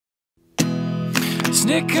It's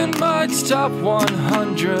Nick and Mike's top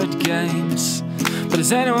 100 games. But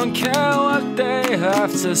does anyone care what they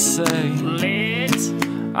have to say?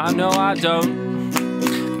 I know I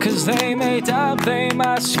don't. Cause they may dab, they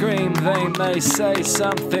might scream, they may say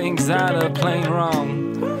some things that are plain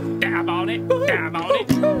wrong. Dab on it, dab on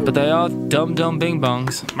it. But they are dumb bing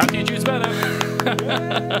bongs. Matthew Juice better.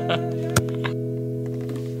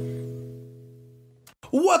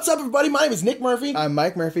 What's up, everybody? My name is Nick Murphy. I'm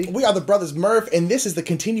Mike Murphy. We are the Brothers Murph, and this is the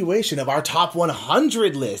continuation of our top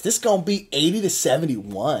 100 list. This is going to be 80 to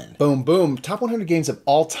 71. Boom, boom. Top 100 games of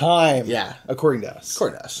all time. Yeah. According to us.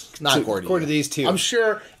 According to us. Not according to these two. I'm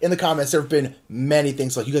sure in the comments there have been many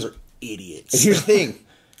things like, you guys are idiots. And here's the thing.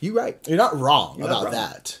 You're right. You're not wrong about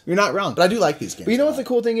that. You're not wrong. But I do like these games. But you know what the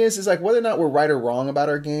cool thing is like whether or not we're right or wrong about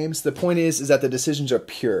our games, the point is that the decisions are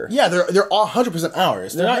pure. Yeah, they're all 100%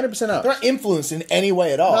 ours. They're 100% ours. They're not influenced in any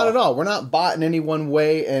way at all. Not at all. We're not bought in any one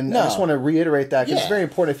way, and I just want to reiterate that because it's very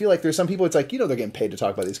important. I feel like there's some people, it's like, they're getting paid to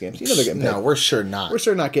talk about these games. They're getting paid. No, we're sure not. We're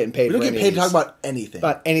sure not getting paid. We don't get paid to talk about anything.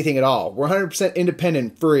 About anything at all. We're 100%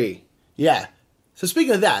 independent, free. Yeah. So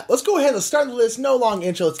speaking of that, let's go ahead. Let's start the list. No long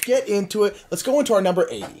intro. Let's get into it. Let's go into our number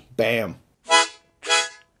 80. Bam.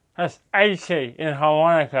 That's 80 in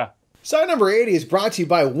harmonica. Song number 80 is brought to you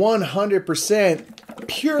by 100%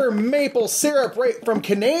 pure maple syrup right from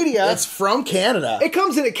Canada. It's from Canada. It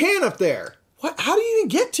comes in a can up there. What? How do you even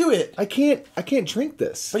get to it? I can't drink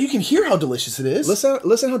this. But you can hear how delicious it is.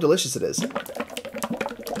 Listen how delicious it is.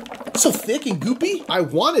 It's so thick and goopy. I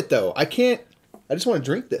want it though. I just want to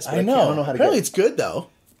drink this. But I know. I don't know how to Apparently get it. it's good though.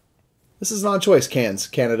 This is an odd choice,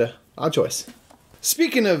 Canada. Odd choice.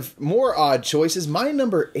 Speaking of more odd choices, my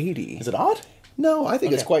number 80. Is it odd? No, I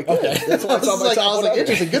think it's quite good. Okay. That's why it's on my top I was like, 100.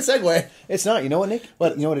 interesting. Good segue. It's not. You know what, Nick?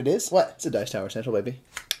 What? You know what it is? What? It's a Dice Tower Central, baby.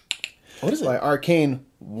 What is it? By Arcane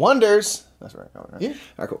Wonders. That's right. All right. Yeah.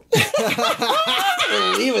 All right, cool.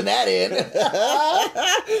 We're leaving that in.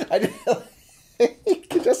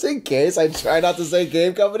 Just in case, I try not to say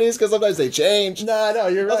game companies because sometimes they change. No,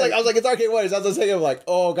 you're right. I was like, it's Arcane Wonders. I was thinking, like,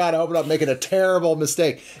 oh god, I hope I'm not making a terrible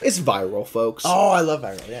mistake. It's Viral, folks. Oh, I love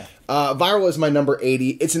Viral, yeah. Viral is my number 80.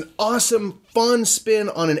 It's an awesome, fun spin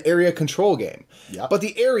on an area control game. Yep. But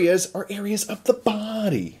the areas are areas of the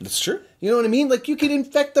body. That's true. You know what I mean? Like, you can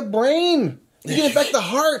infect the brain. You can infect the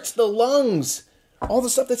heart, the lungs, all the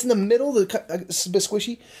stuff that's in the middle, it's a bit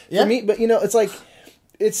squishy for me. But, it's like,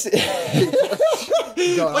 it's...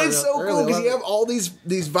 But it's so cool because you have all these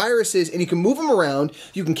viruses and you can move them around.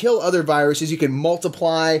 You can kill other viruses. You can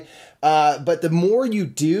multiply. But the more you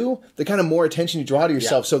do, the kind of more attention you draw to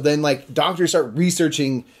yourself. Yeah. So then, like, doctors start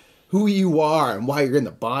researching who you are and why you're in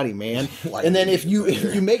the body, man. And then if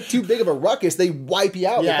you make too big of a ruckus, they wipe you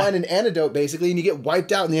out. Yeah. They find an antidote, basically, and you get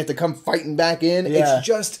wiped out and you have to come fighting back in. Yeah. It's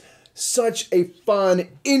just such a fun,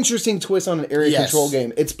 interesting twist on an area control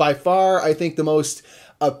game. It's by far, I think, the most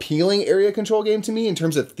appealing area control game to me in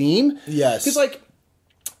terms of theme. Yes. Because, like,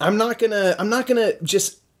 I'm not gonna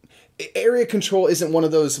just... Area control isn't one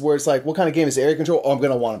of those where it's like, what kind of game is area control? Oh, I'm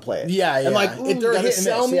going to want to play it. Yeah. And like, you gotta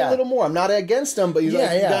sell me a little more. I'm not against them, but you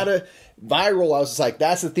gotta... Viral, I was just like,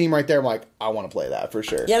 that's the theme right there. I'm like, I want to play that for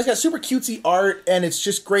sure. Yeah, it's got super cutesy art, and it's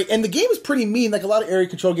just great. And the game is pretty mean, like a lot of area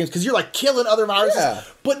control games, because you're like killing other viruses. Yeah.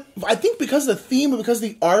 But I think because of the theme and because of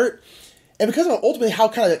the art, and because of ultimately how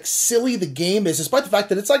kind of like silly the game is, despite the fact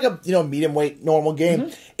that it's like a medium weight normal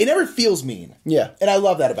game, it never feels mean. Yeah, and I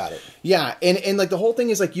love that about it. Yeah, and like the whole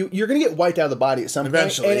thing is like you're gonna get wiped out of the body at some point,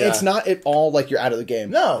 eventually, and it's not at all like you're out of the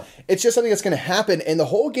game. No, it's just something that's gonna happen, and the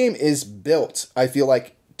whole game is built, I feel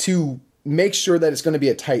like, to make sure that it's going to be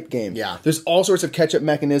a tight game. Yeah. There's all sorts of catch-up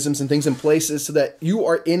mechanisms and things in places so that you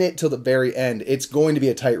are in it till the very end. It's going to be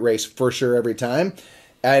a tight race for sure every time.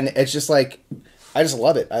 And it's just like, I just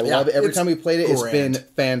love it. I love it. Every time we played it, it's been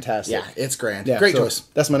fantastic. Yeah, it's grand. Yeah, great choice.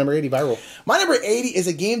 That's my number 80, Viral. My number 80 is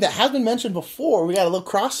a game that has been mentioned before. We got a little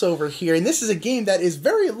crossover here. And this is a game that is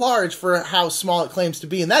very large for how small it claims to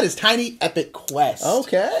be. And that is Tiny Epic Quest.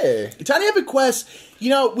 Okay. Tiny Epic Quest...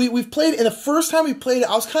 we've played it, and the first time we played it,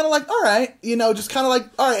 I was kind of like, all right, just kind of like,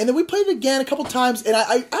 all right. And then we played it again a couple times, and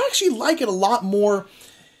I actually like it a lot more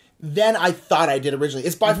than I thought I did originally.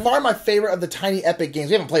 It's by far my favorite of the Tiny Epic games.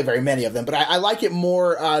 We haven't played very many of them, but I like it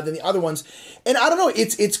more than the other ones. And I don't know,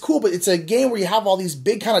 it's cool, but it's a game where you have all these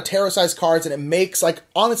big kind of tarot-sized cards, and it makes, like,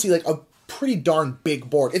 honestly, like, a pretty darn big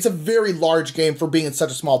board. It's a very large game for being in such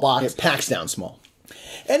a small box. It packs down small.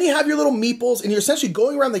 And you have your little meeples, and you're essentially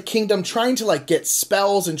going around the kingdom trying to, like, get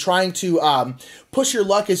spells and trying to push your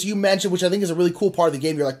luck, as you mentioned, which I think is a really cool part of the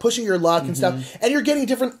game. You're, like, pushing your luck and stuff, and you're getting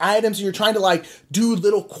different items, and you're trying to, like, do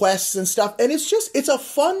little quests and stuff, and it's a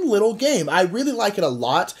fun little game. I really like it a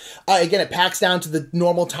lot. Again, it packs down to the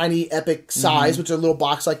normal tiny epic size, which are a little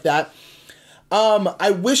box like that.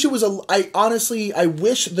 I wish it was I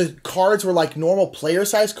wish the cards were like normal player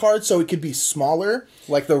size cards so it could be smaller.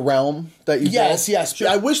 Like the realm that you Yes, built? yes. Sure.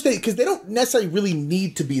 I wish because they don't necessarily really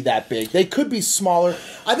need to be that big. They could be smaller.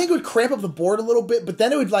 I think it would cramp up the board a little bit, but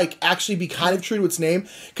then it would like actually be kind of true to its name.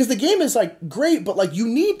 Because the game is like great, but like you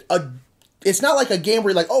need it's not like a game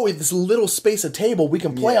where you're like, oh, we have this little space of table, we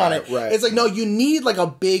can play on it. Right. It's like, no, you need like a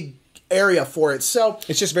big area for it. So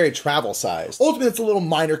it's just very travel sized. Ultimately, it's a little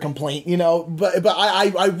minor complaint, you know. But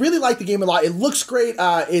I really like the game a lot. It looks great.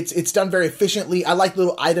 It's done very efficiently. I like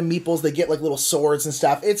little item meeples. They get like little swords and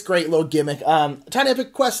stuff. It's great little gimmick. Tiny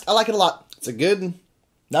Epic Quest. I like it a lot. It's a good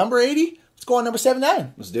number 80. Let's go on number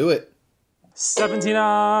 79. Let's do it.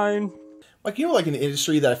 79. Like, you know, like an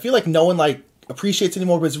industry that I feel like no one like appreciates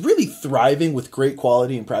anymore, but it's really thriving with great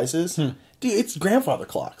quality and prices. Dude, it's grandfather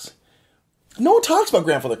clocks. No one talks about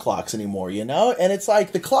grandfather clocks anymore, you know? And it's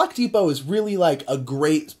like, the Clock Depot is really like a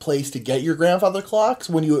great place to get your grandfather clocks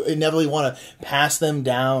when you inevitably want to pass them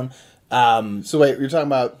down. So wait, you're talking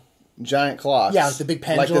about giant clocks? Yeah, like the big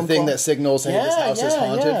pendulum like the thing clock? that signals, hey, this house is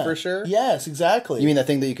haunted for sure? Yes, exactly. You mean the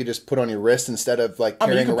thing that you could just put on your wrist instead of like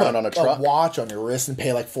carrying you could around put on a truck? A watch on your wrist and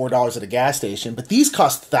pay like $4 at a gas station. But these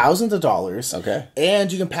cost thousands of dollars. Okay.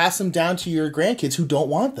 And you can pass them down to your grandkids who don't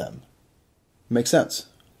want them. Makes sense.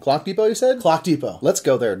 Clock Depot, you said? Clock Depot. Let's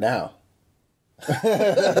go there now.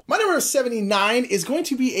 My number 79 is going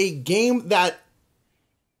to be a game that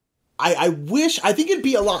I think it'd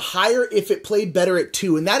be a lot higher if it played better at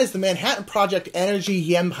 2, and that is the Manhattan Project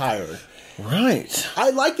Energy Empire. Right. I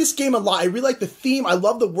like this game a lot. I really like the theme. I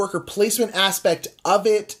love the worker placement aspect of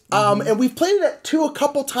it. And we've played it at 2 a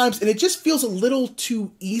couple times, and it just feels a little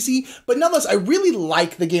too easy. But nonetheless, I really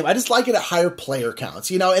like the game. I just like it at higher player counts,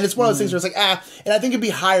 you know? And it's one of those things where it's like, and I think it'd be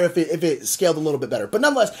higher if it scaled a little bit better. But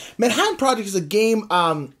nonetheless, Manhattan Project is a game,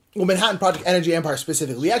 well, Manhattan Project Energy Empire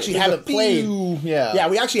specifically. We actually haven't played. Yeah,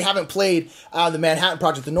 we actually haven't played the Manhattan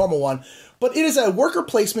Project, the normal one. But it is a worker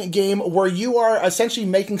placement game where you are essentially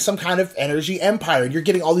making some kind of energy empire. And you're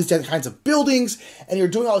getting all these different kinds of buildings, and you're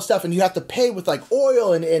doing all this stuff, and you have to pay with like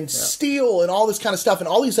oil and steel and all this kind of stuff, and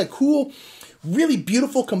all these like cool, really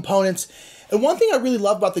beautiful components. And one thing I really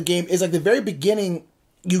love about the game is like the very beginning,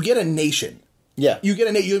 you get a nation. Yeah. You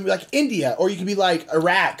get you can be like India, or you can be like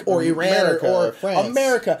Iraq or Iran or France.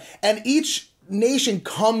 America. And each nation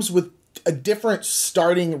comes with a different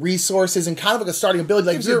starting resources and kind of like a starting ability.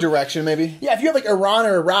 Like Gives you direction, maybe. Yeah, if you have like Iran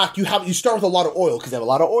or Iraq, you start with a lot of oil because they have a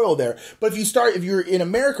lot of oil there. But if you're in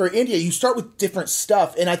America or India, you start with different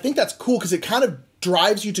stuff. And I think that's cool because it kind of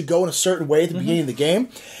drives you to go in a certain way at the beginning of the game.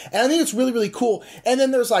 And I think it's really, really cool. And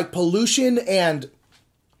then there's like pollution, and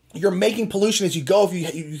you're making pollution as you go.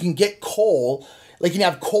 If you can get coal, like you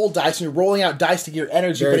can have coal dice, and you're rolling out dice to get your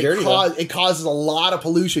energy, Very dirty, it causes a lot of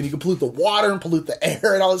pollution. You can pollute the water and pollute the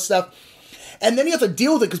air and all this stuff. And then you have to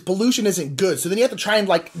deal with it because pollution isn't good. So then you have to try and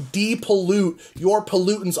like de-pollute your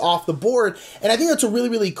pollutants off the board. And I think that's a really,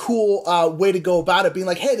 really cool way to go about it. Being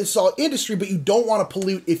like, hey, this is all industry, but you don't want to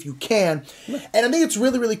pollute if you can. And I think it's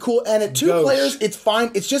really, really cool. And at 2 players, it's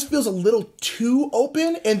fine. It just feels a little too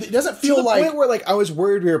open, and it doesn't feel to the like point where like I was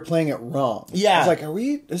worried we were playing it wrong. Yeah. I was like, are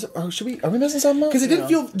we missing something? because it didn't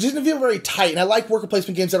feel very tight. And I like worker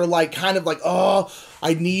placement games that are like kind of like, oh,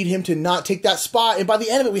 I need him to not take that spot. And by the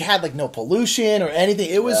end of it, we had like no pollution or anything.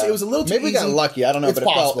 It was a little too Maybe we got easy. lucky. I don't know, It's but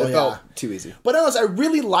possible, it felt too easy. But anyways, I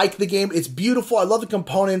really like the game. It's beautiful. I love the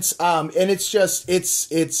components. And it's just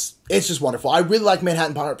wonderful. I really like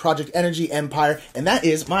Manhattan Project Energy Empire, and that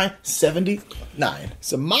is my 79.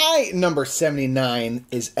 So my number 79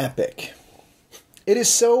 is epic. It is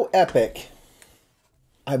so epic.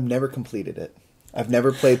 I've never completed it. I've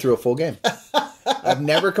never played through a full game. I've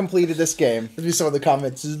never completed this game. There'd be some of the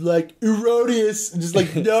comments is like erroneous, and just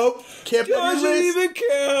like nope, can't put on your list. even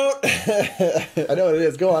count. I know what it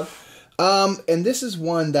is. Go on. And this is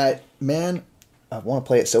one that, man, I want to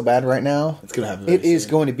play it so bad right now. It's gonna happen very It is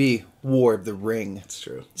soon. going to be War of the Ring. It's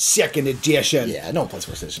true. Second edition. Yeah, no one plays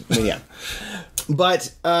first edition. Yeah.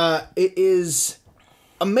 But it is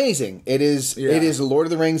amazing. It is Lord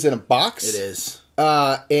of the Rings in a box. It is.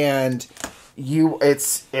 And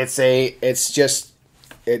it's just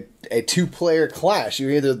a 2-player clash.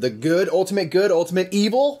 You're either the good, ultimate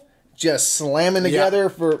evil, just slamming together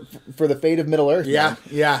for the fate of Middle Earth. Yeah, man.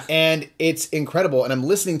 yeah. And it's incredible. And I'm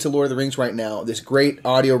listening to Lord of the Rings right now, this great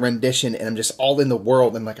audio rendition, and I'm just all in the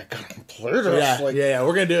world. I'm like, I gotta play this. Yeah, Like, yeah.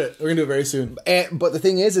 We're gonna do it. We're gonna do it very soon. but the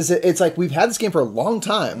thing is that it's like we've had this game for a long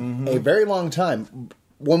time, a very long time.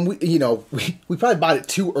 When we probably bought it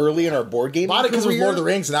too early in our board game. Bought it because it was Lord of the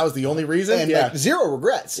Rings, and that was the only reason. And like, zero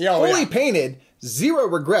regrets. Yeah, fully painted, zero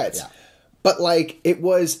regrets. Yeah. But like it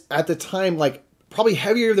was at the time like probably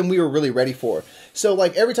heavier than we were really ready for. So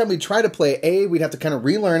like every time we try to play, we'd have to kind of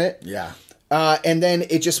relearn it. Yeah. And then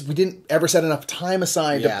we didn't ever set enough time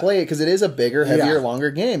aside to play it because it is a bigger, heavier,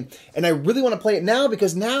 longer game. And I really want to play it now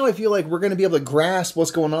because now I feel like we're going to be able to grasp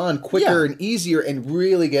what's going on quicker and easier and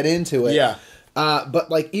really get into it. Yeah. But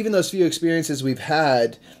like even those few experiences we've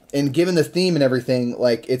had and given the theme and everything,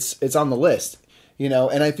 like it's on the list.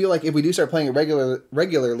 And I feel like if we do start playing it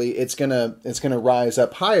regularly, it's gonna rise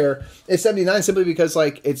up higher. It's 79 simply because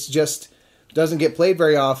like it's just doesn't get played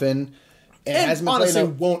very often, And hasn't been honestly,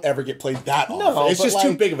 played won't ever get played that often. No, It's just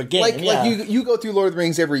too big of a game. Like you go through Lord of the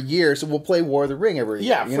Rings every year, so we'll play War of the Ring every year.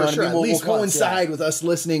 Yeah, you know for sure. What I mean? At least we'll once, coincide with us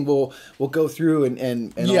listening. We'll go through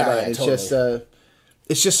and all that.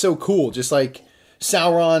 It's just so cool. Just like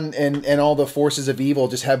Sauron and all the forces of evil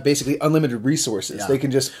just have basically unlimited resources. Yeah. They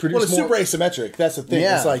can just produce Well, it's more. super asymmetric. That's the thing.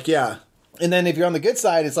 Yeah. It's like, And then if you're on the good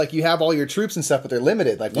side, it's like you have all your troops and stuff, but they're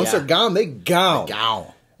limited. Like once Yeah. they're gone, they gone.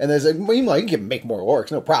 Gow. And there's like, meanwhile, you can make more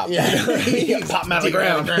orcs, no problem. Yeah. You can pop them out of the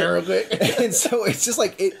ground real quick. And so it's just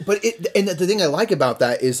like and the thing I like about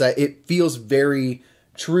that is that it feels very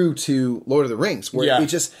true to Lord of the Rings, where it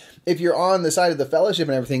just, if you're on the side of the Fellowship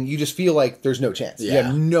and everything, you just feel like there's no chance. You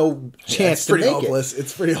have no chance to make hopeless.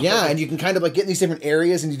 It's pretty hopeless. Yeah, and you can kind of like get in these different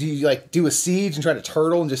areas and you like do a siege and try to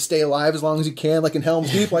turtle and just stay alive as long as you can, like in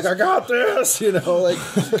Helm's Deep. Like, I got this, like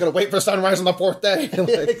gotta wait for sunrise on the fourth day.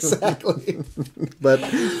 Like, Exactly. But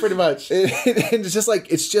Pretty much. and it's just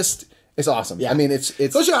like it's awesome. Yeah. I mean, it's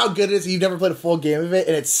Shows you how good it is. You've never played a full game of it,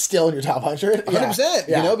 and it's still in your top 100. 100%.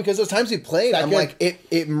 Yeah. Because those times we played, I'm good. like, it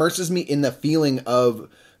immerses me in the feeling of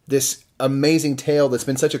this amazing tale that's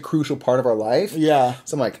been such a crucial part of our life. Yeah.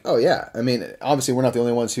 So I'm like, oh yeah. I mean, obviously we're not the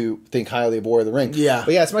only ones who think highly of War of the Ring. Yeah.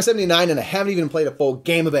 But yeah, it's my 79, and I haven't even played a full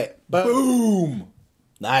game of it. Boom.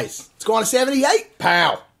 Nice. Let's go on to 78.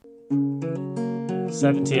 Pow.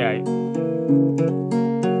 78.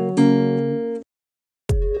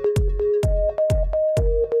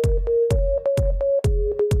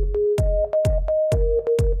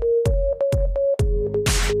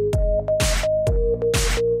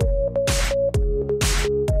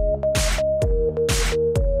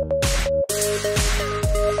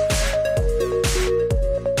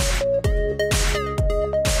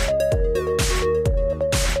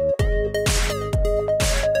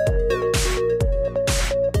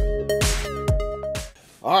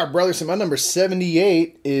 All right, brother. So my number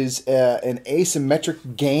 78 is an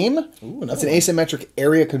asymmetric game. Ooh, it's an asymmetric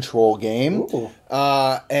area control game. Ooh.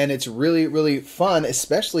 And it's really, really fun,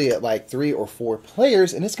 especially at like 3 or 4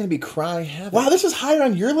 players, and it's going to be Cry Havoc. Wow, this is higher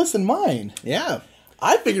on your list than mine. Yeah.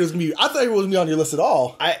 I figured it was going to be... I thought it wasn't going to be on your list at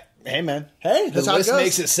all. Hey, man. Hey, The that's how it list goes.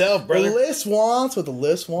 makes itself, The brother. list wants what the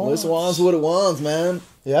list wants. List wants what it wants, man.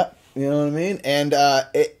 Yeah. You know what I mean? And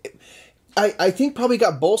I think probably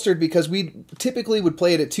got bolstered because we typically would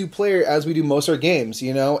play it at 2-player as we do most of our games,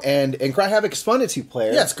 and Cry Havoc is fun at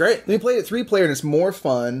 2-player. Yeah, it's great. Then we played at 3-player and it's more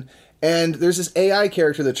fun. And there's this AI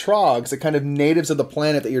character, the Trogs, the kind of natives of the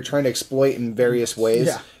planet that you're trying to exploit in various ways.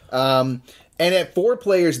 Yeah. And at 4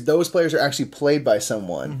 players, those players are actually played by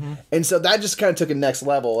someone. Mm-hmm. And so that just kind of took a next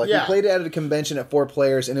level. Like we played it at a convention at 4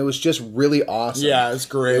 players, and it was just really awesome. Yeah, it's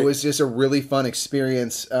great. It was just a really fun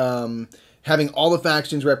experience. Having all the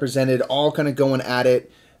factions represented, all kind of going at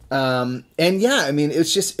it. And yeah, I mean,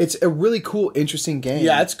 it's a really cool, interesting game.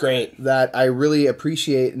 Yeah, it's great. That I really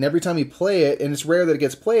appreciate. And every time we play it, and it's rare that it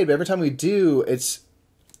gets played, but every time we do, it's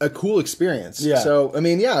a cool experience. Yeah. So, I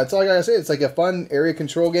mean, yeah, it's all I gotta say. It's like a fun area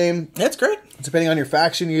control game. That's great. Depending on your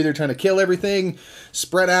faction, you're either trying to kill everything,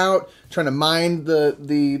 spread out, trying to mine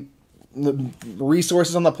the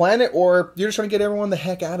resources on the planet, or you're just trying to get everyone the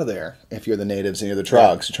heck out of there. If you're the natives and you're the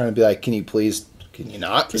Trogs, you're trying to be like, can you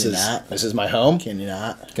not? This is my home. Can you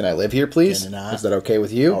not? Can I live here, please? Can you not? Is that okay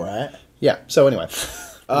with you? All right. Yeah. So anyway,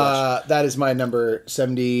 that is my number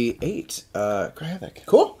 78. Cry Havoc.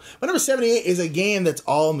 Cool. My number 78 is a game that's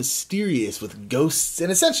all mysterious with ghosts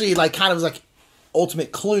and essentially like kind of like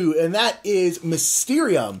ultimate clue, and that is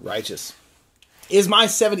Mysterium. Righteous. Is my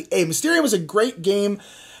 78. Mysterium was a great game.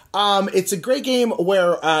 It's a great game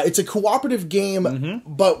where it's a cooperative game,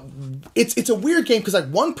 but it's a weird game because like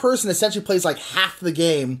one person essentially plays like half the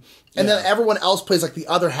game, and then everyone else plays like the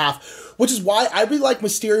other half, which is why I really like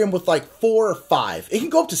Mysterium with like 4 or 5. It can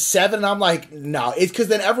go up to 7, and I'm like, no, it's because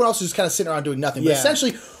then everyone else is just kind of sitting around doing nothing. But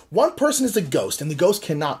essentially, one person is the ghost, and the ghost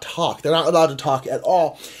cannot talk. They're not allowed to talk at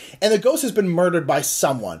all, and the ghost has been murdered by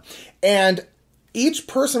someone, and each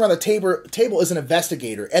person around the table is an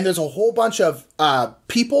investigator, and there's a whole bunch of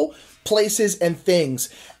people, places, and things,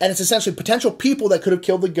 and it's essentially potential people that could have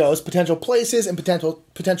killed the ghost, potential places, and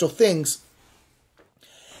potential things.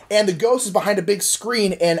 And the ghost is behind a big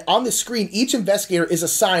screen, and on the screen, each investigator is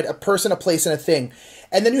assigned a person, a place, and a thing.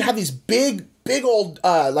 And then you have these big old,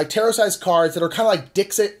 like tarot-sized cards that are kind of like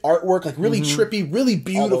Dixit artwork, like really trippy, really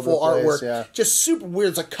beautiful artwork. Just super weird.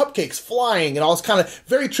 It's like cupcakes flying and all this kind of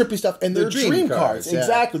very trippy stuff. And they're dream cards.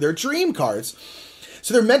 Exactly. They're dream cards.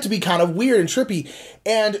 So they're meant to be kind of weird and trippy.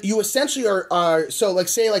 And you essentially are so like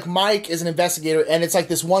say like Mike is an investigator, and it's like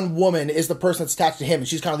this one woman is the person that's attached to him, and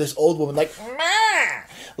she's kind of this old woman like, meh,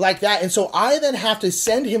 like that. And so I then have to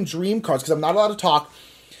send him dream cards because I'm not allowed to talk.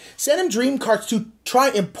 Send him dream cards to try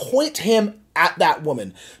and point him at that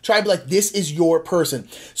woman. Try and be like, this is your person.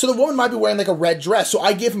 So the woman might be wearing like a red dress. So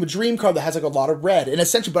I give him a dream card that has like a lot of red. And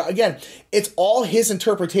essentially, but again, it's all his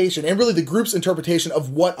interpretation and really the group's interpretation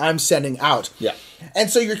of what I'm sending out. Yeah. And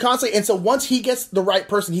so you're constantly, and so once he gets the right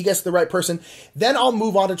person, then I'll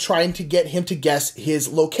move on to trying to get him to guess his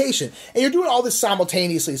location. And you're doing all this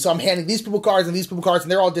simultaneously. So I'm handing these people cards and these people cards,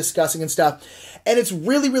 and they're all discussing and stuff. And it's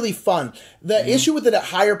really, really fun. The issue with it at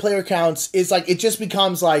higher player counts is like, it just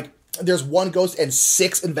becomes like, there's one ghost and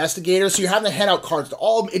 6 investigators, so you're having to hand out cards to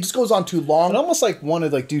all of them. It just goes on too long. I'd almost like want to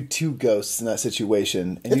like do 2 ghosts in that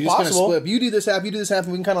situation, and it's you're just possible. Gonna split up. You do this half, you do this half,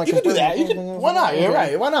 and we can kind of like you can do that. You can, why not? You're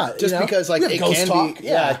right. Why not? Just because like it can talk. be,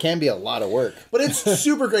 it can be a lot of work. But it's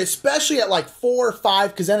super great, especially at like 4 or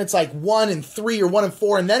 5, because then it's like 1 and 3 or 1 and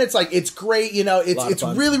 4, and then it's like it's great. You know, it's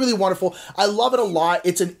really really wonderful. I love it a lot.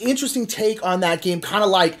 It's an interesting take on that game, kind of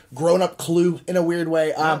like grown up Clue in a weird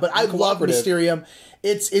way. But I love Mysterium.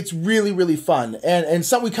 It's really, really fun. And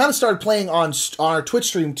some we kind of started playing on our Twitch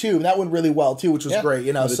stream, too. And that went really well, too, which was great.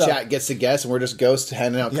 You know, the chat gets to guess, and we're just ghosts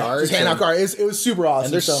handing out cards. Just handing out cards. It was super awesome.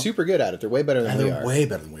 And they're super good at it. They're way better than we are. They're way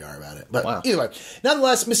better than we are about it. But either way.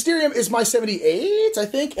 Nonetheless, Mysterium is my 78, I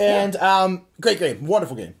think. And great game.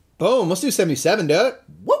 Wonderful game. Boom. Let's do 77, dude.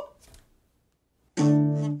 Whoop.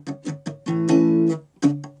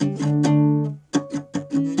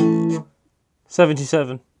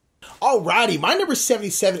 77. Alrighty, my number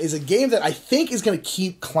 77 is a game that I think is going to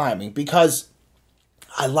keep climbing because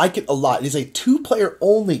I like it a lot. It is a 2-player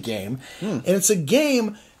only game, and it's a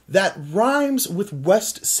game that rhymes with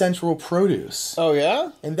West Central Produce. Oh, yeah?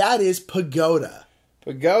 And that is Pagoda.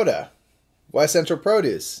 Pagoda. West Central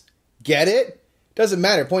Produce. Get it? Doesn't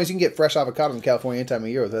matter. Point is, you can get fresh avocado in California any time of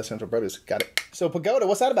year with West Central Produce. Got it. So Pagoda,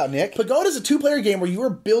 what's that about, Nick? Pagoda is a 2-player game where you are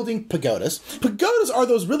building pagodas. Pagodas are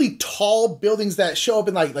those really tall buildings that show up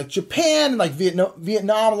in like Japan and like Vietnam,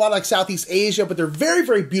 a lot of like Southeast Asia, but they're very,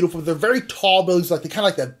 very beautiful. They're very tall buildings, like they kind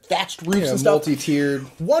of like the thatched roofs and stuff. Multi-tiered.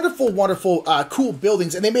 Wonderful, wonderful, cool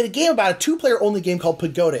buildings. And they made a game about a 2-player only game called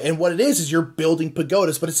Pagoda. And what it is you're building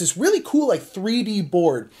pagodas, but it's this really cool like 3D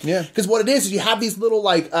board. Yeah. Because what it is you have these little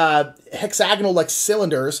like hexagonal like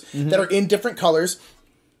cylinders that are in different colors.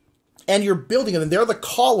 And you're building them, and they're the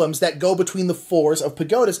columns that go between the floors of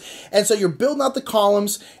pagodas. And so you're building out the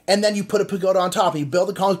columns, and then you put a pagoda on top, and you build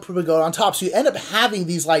the columns, put a pagoda on top. So you end up having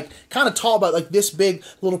these like kind of tall, about like this big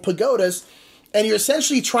little pagodas. And you're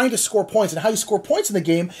essentially trying to score points. And how you score points in the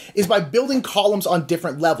game is by building columns on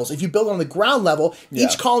different levels. If you build on the ground level,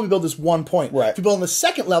 each column you build is 1 point. Right. If you build on the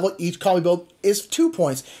second level, each column you build is 2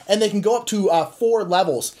 points. And they can go up to 4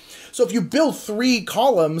 levels. So if you build 3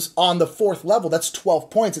 columns on the 4th level, that's 12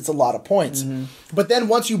 points. It's a lot of points. But then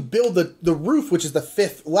once you build the roof, which is the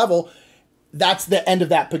 5th level, that's the end of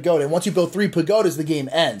that pagoda. And once you build 3 pagodas, the game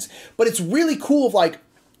ends. But it's really cool of like,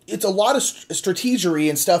 it's a lot of strategery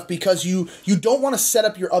and stuff because you don't want to set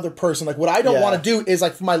up your other person. Like what I don't want to do is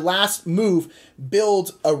like for my last move,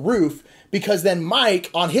 build a roof, because then Mike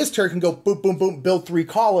on his turn can go boom, boom, boom, build 3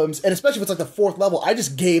 columns. And especially if it's like the 4th level, I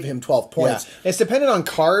just gave him 12 points. Yeah. It's dependent on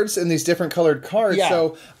cards and these different colored cards. Yeah.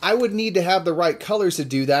 So I would need to have the right colors to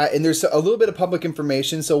do that. And there's a little bit of public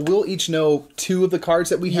information. So we'll each know 2 of the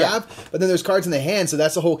cards that we have. But then there's cards in the hand. So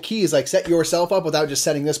that's the whole key is like set yourself up without just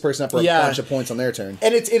setting this person up for a bunch of points on their turn.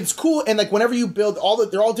 And it's cool. And like whenever you build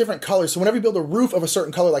they're all different colors. So whenever you build a roof of a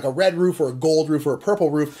certain color, like a red roof or a gold roof or a purple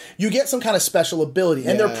roof, you get some kind of special ability.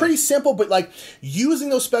 And they're pretty simple, but like using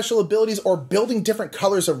those special abilities or building different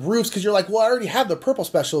colors of roofs because you're like, well, I already have the purple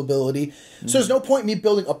special ability, so there's no point in me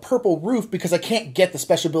building a purple roof because I can't get the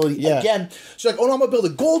special ability again. So like, oh no, I'm gonna build a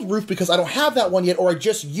gold roof because I don't have that one yet, or I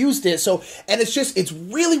just used it. So, and it's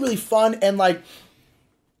really, really fun, and like,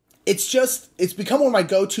 it's become one of my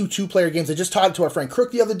go-to 2-player games. I just taught it to our friend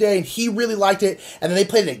Crook the other day, and he really liked it. And then they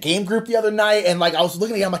played it at Game Group the other night, and like I was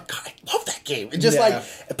looking at it, I'm like, God, I love that game. And just like,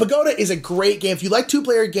 Pagoda is a great game. If you like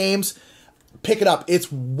 2-player games, pick it up.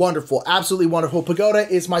 It's wonderful, absolutely wonderful. Pagoda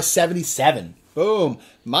is my 77. Boom.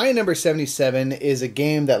 My number 77 is a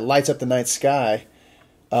game that lights up the night sky,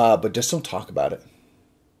 but just don't talk about it.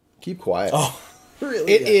 Keep quiet. Oh.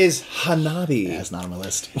 Really? It is Hanabi. Yeah, it's not on my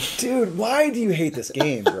list. Dude, why do you hate this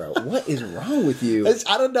game, bro? What is wrong with you?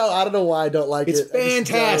 I don't know why I don't like it. It's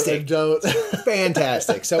fantastic. I don't.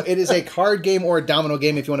 Fantastic. So it is a card game or a domino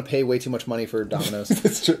game if you want to pay way too much money for dominoes.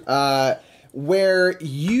 That's true. Where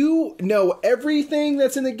you know everything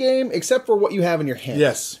that's in the game except for what you have in your hand.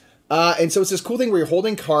 Yes. And so it's this cool thing where you're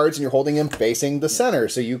holding cards and you're holding them facing the center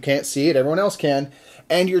so you can't see it, everyone else can.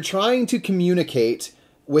 And you're trying to communicate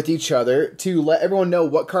with each other to let everyone know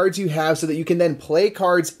what cards you have so that you can then play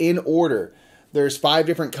cards in order. There's 5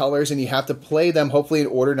 different colors and you have to play them hopefully in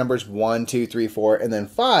order numbers 1, 2, 3, 4, and then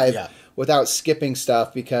 5 without skipping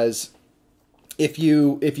stuff, because if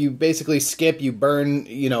you basically skip, you burn,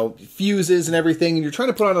 fuses and everything, and you're trying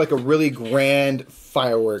to put on like a really grand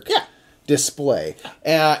firework display.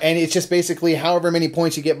 And it's just basically however many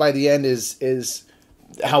points you get by the end is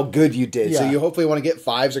how good you did. So you hopefully want to get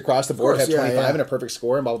 5s across the board, have 25 and a perfect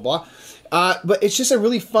score and blah, blah, blah. But it's just a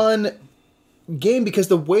really fun game because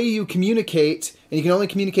the way you communicate, and you can only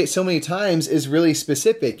communicate so many times, is really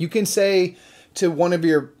specific. You can say to one of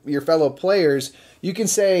your fellow players, you can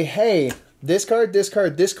say, hey, this card, this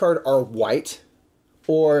card, this card are white,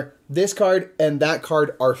 or this card and that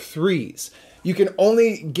card are 3s. You can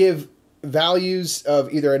only give values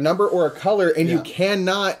of either a number or a color, and you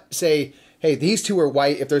cannot say, hey, these 2 are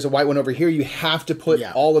white. If there's a white one over here, you have to put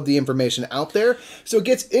all of the information out there. So it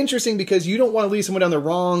gets interesting because you don't want to lead someone down the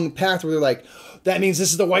wrong path where they're like, that means this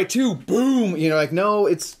is the white 2. Boom. Like, no,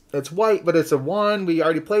 it's white, but it's a 1. We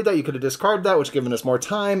already played that. You could have discarded that, which would have given us more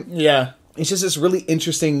time. Yeah. It's just this really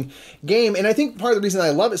interesting game. And I think part of the reason I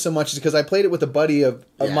love it so much is because I played it with a buddy of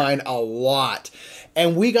mine a lot.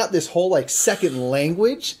 And we got this whole, like, second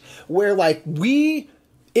language where, like,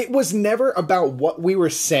 it was never about what we were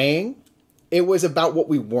saying. It was about what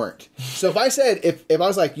we weren't. So if I said, if I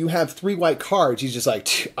was like, you have 3 white cards, he's just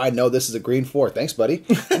like, I know this is a green 4. Thanks, buddy.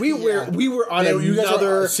 We were on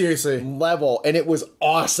another seriously level, and it was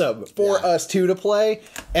awesome for us two to play.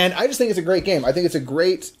 And I just think it's a great game. I think it's a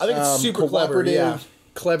great, it's super cooperative,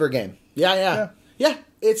 clever game. Yeah.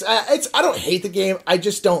 It's I don't hate the game. I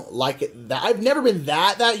just don't like it. I've never been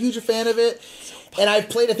that huge a fan of it. And I've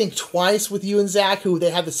played, I think, twice with you and Zach, who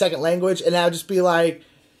they have the second language, and I'll just be like,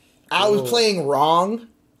 I was playing wrong,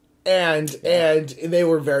 and they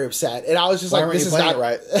were very upset, and I was just like, "This is not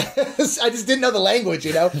right." I just didn't know the language,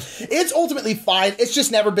 It's ultimately fine. It's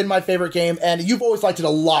just never been my favorite game, and you've always liked it a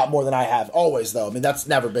lot more than I have. Always, though. I mean, that's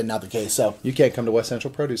never been not the case. So you can't come to West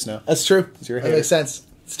Central Produce now. That's true. That makes sense.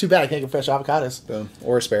 It's too bad I can't get fresh avocados. Boom.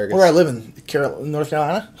 Or asparagus. Where I live in North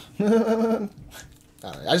Carolina. I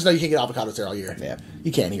just know you can't get avocados there all year. Yeah,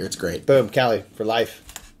 you can here. It's great. Boom, Cali for life.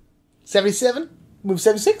 77. Move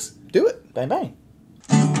 76. Do it. Bang, bang.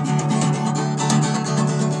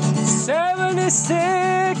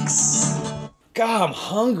 76. God, I'm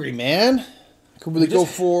hungry, man. Could really go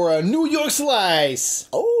for a New York slice.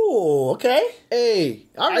 Oh, okay. Hey,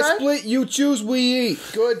 all I right. split, you choose, we eat.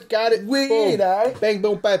 Good, got it. We boom. eat, all right. Bang,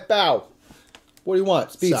 boom, bap, bow. What do you want?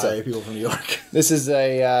 It's pizza. Sorry, people from New York. This is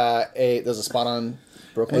there's a spot on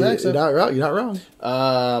Brooklyn accent. You're not wrong.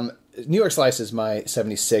 New York Slice is my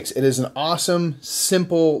 76. It is an awesome,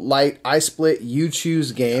 simple, light, I split, you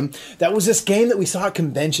choose game. That was this game that we saw at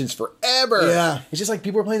conventions forever. Yeah. It's just like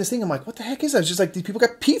people were playing this thing. I'm like, what the heck is that? It's just like these people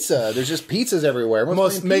got pizza. There's just pizzas everywhere.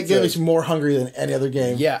 Most make games more hungry than any other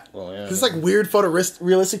game. Yeah. Well, yeah. It's like weird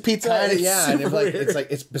photorealistic pizza. Kinda, yeah. And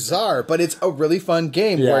it's bizarre, but it's a really fun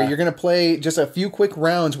game where you're going to play just a few quick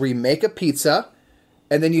rounds where you make a pizza.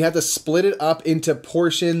 And then you have to split it up into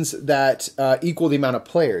portions that equal the amount of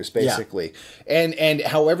players, basically. Yeah. And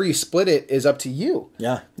however you split it is up to you.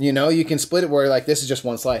 Yeah. You can split it where, like, this is just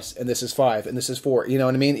 1 slice, and this is 5, and this is 4. You know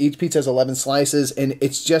what I mean? Each pizza has 11 slices, and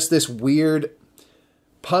it's just this weird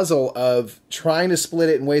puzzle of trying to split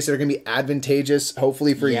it in ways that are going to be advantageous,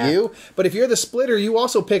 hopefully, for you. But if you're the splitter, you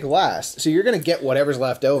also pick last. So you're going to get whatever's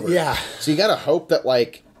left over. Yeah. So you got to hope that,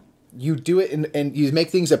 like, you do it and you make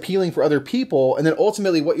things appealing for other people, and then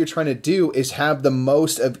ultimately what you're trying to do is have the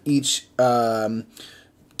most of each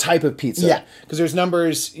type of pizza. Yeah. Because there's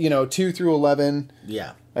numbers, 2 through 11.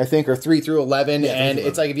 Yeah. I think, or 3 through 11, Yeah, and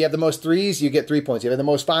it's like if you have the most 3s, you get 3 points. If you have the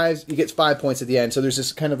most 5s, you get 5 points at the end. So there's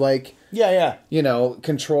this kind of like,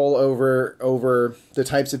 control over the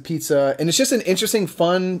types of pizza, and it's just an interesting,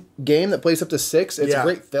 fun game that plays up to 6. It's a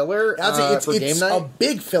great filler for game night. It's a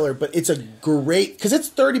big filler, but it's a great because it's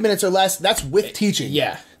 30 minutes or less. That's with teaching.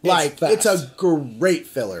 Yeah. It's a great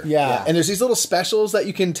filler. Yeah. And there's these little specials that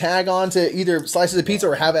you can tag on to either slices of pizza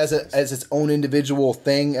or have as its own individual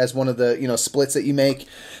thing as one of the, splits that you make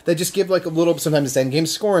that just give like a little, sometimes it's end game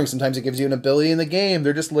scoring, sometimes it gives you an ability in the game.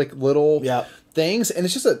 They're just like little things. And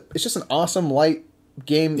it's just an awesome light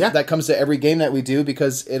game that comes to every game that we do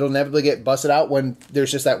because it'll inevitably get busted out when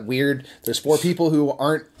there's just that weird, there's 4 people who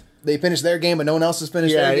they finish their game but no one else has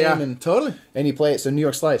finished their game. And totally. And you play it. So New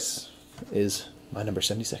York Slice is my number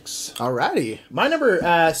 76. Alrighty. My number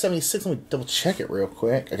 76, let me double check it real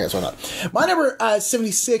quick. Okay, so not. My number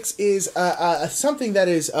 76 is something that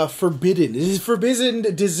is forbidden. It is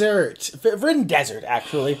forbidden dessert. Forbidden desert,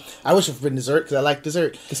 actually. I wish it was forbidden dessert because I like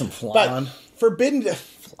dessert. Get some flan. But forbidden...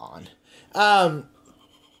 flan.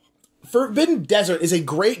 Forbidden Desert is a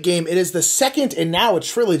great game. It is the second and now a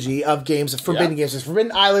trilogy of games, of Forbidden games. There's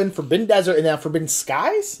Forbidden Island, Forbidden Desert, and now Forbidden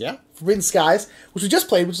Skies? Yeah. Forbidden Skies, which we just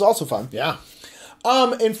played, which is also fun. Yeah.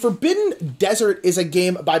 And Forbidden Desert is a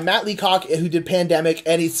game by Matt Leacock, who did Pandemic,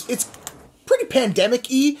 and it's pretty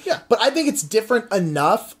Pandemic-y, but I think it's different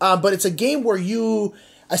enough. But it's a game where you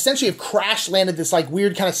essentially have crash landed this like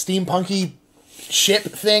weird kind of steampunky ship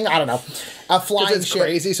thing. I don't know. A flying ship.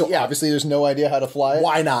 Crazy, so obviously there's no idea how to fly it.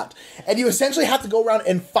 Why not? And you essentially have to go around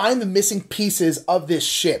and find the missing pieces of this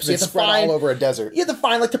ship. So you have to spread all over a desert. You have to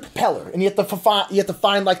find like the propeller, and you have to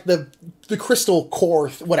find like the crystal core,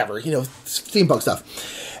 whatever, steampunk stuff.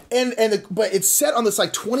 But it's set on this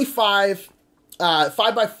like 25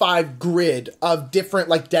 5x5 grid of different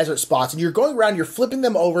like desert spots, and you're going around, you're flipping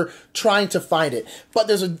them over, trying to find it. But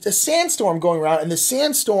there's a sandstorm going around, and the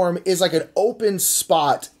sandstorm is like an open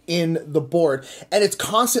spot in the board, and it's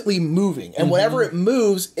constantly moving. And whenever it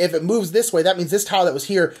moves, if it moves this way, that means this tile that was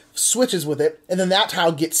here switches with it, and then that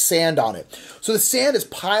tile gets sand on it. So the sand is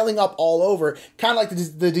piling up all over, kind of like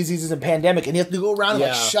the diseases and Pandemic, and you have to go around and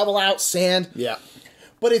like shovel out sand. Yeah.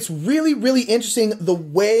 But it's really, really interesting the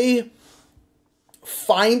way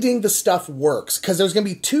finding the stuff works, because there's going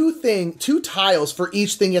to be two tiles for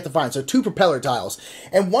each thing you have to find. So 2 propeller tiles,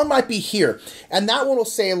 and one might be here, and that one will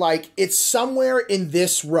say like it's somewhere in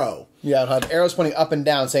this row. Yeah, it'll have arrows pointing up and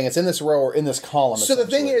down saying it's in this row or in this column. So the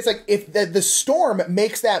thing is, like, if the storm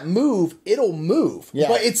makes that move, it'll move. Yeah.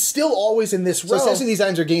 But it's still always in this row. So essentially these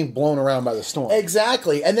items are getting blown around by the storm.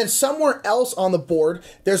 Exactly. And then somewhere else on the board,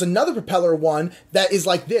 there's another propeller one that is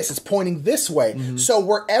like this. It's pointing this way. So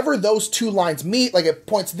wherever those 2 lines meet, like it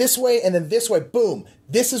points this way and then this way, boom.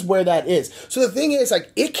 This is where that is. So the thing is,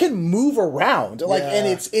 like, it can move around, like, and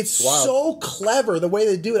it's so clever the way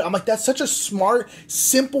they do it. I'm like, that's such a smart,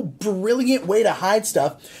 simple, brilliant way to hide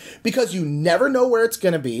stuff, because you never know where it's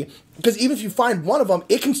going to be. Because even if you find one of them,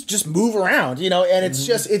 it can just move around, and it's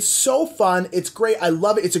just, it's so fun. It's great. I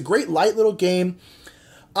love it. It's a great light little game.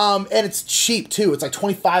 And it's cheap too. It's like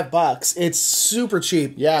 $25. It's super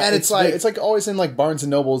cheap. Yeah, and it's like always in like Barnes and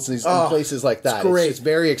Nobles, these places like that. It's great. It's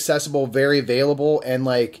very accessible, very available, and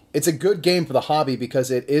like it's a good game for the hobby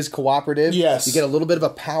because it is cooperative. Yes, you get a little bit of a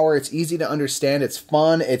power. It's easy to understand. It's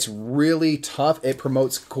fun. It's really tough. It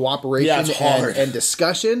promotes cooperation and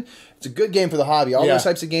discussion. It's a good game for the hobby. All those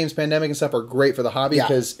types of games, Pandemic and stuff, are great for the hobby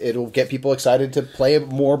because it'll get people excited to play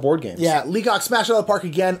more board games. Yeah, Leacock smash it out of the park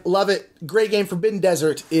again. Love it. Great game. Forbidden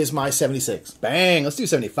Desert is my 76. Bang. Let's do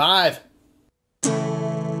 75.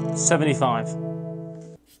 75.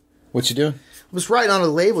 What you doing? I was writing on a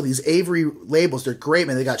label, these Avery labels. They're great,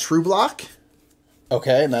 man. They got True Block.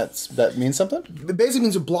 Okay, and that means something? It basically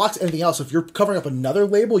means it blocks anything else. If you're covering up another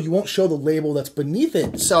label, you won't show the label that's beneath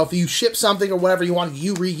it. So if you ship something or whatever, you want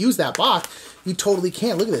to reuse that box, you totally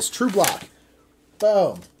can. Look at this. True Block.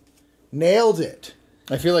 Boom. Nailed it.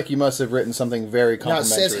 I feel like you must have written something very complimentary.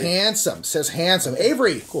 Now it says handsome. Says handsome.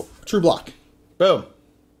 Avery. Cool. True Block. Boom.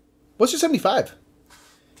 What's your 75?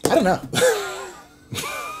 I don't know.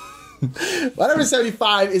 My number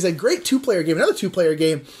 75 is a great 2-player game. Another 2-player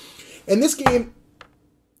game. And this game...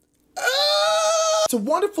 it's a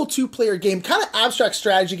wonderful 2-player game, kind of abstract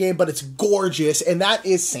strategy game, but it's gorgeous, and that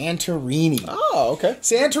is Santorini. Oh, okay.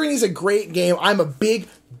 Santorini is a great game. I'm a big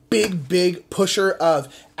pusher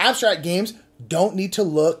of abstract games. Don't need to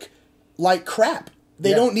look like crap.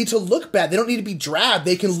 They don't need to look bad. They don't need to be drab.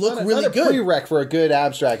 They can look really good. Prereq for a good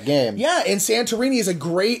abstract game. Yeah, and Santorini is a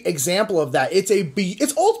great example of that. It's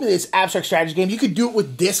ultimately this abstract strategy game. You could do it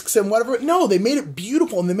with discs and whatever. No, they made it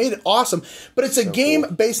beautiful and they made it awesome. But it's a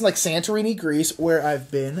game based in like Santorini, Greece, where I've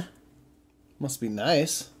been. Must be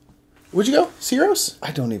nice. Where'd you go? Syros?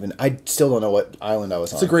 I still don't know what island I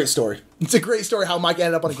was on. It's a great story. It's a great story how Mike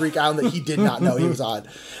ended up on a Greek island that he did not know he was on.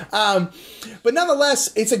 But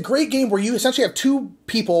nonetheless, it's a great game where you essentially have two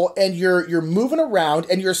people and you're moving around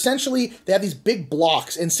and you're essentially, they have these big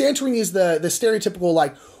blocks. And Santorini is the stereotypical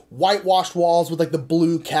like whitewashed walls with like the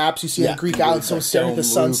blue caps you see on Greek islands, so staring at the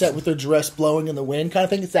sunset with their dress blowing in the wind kind of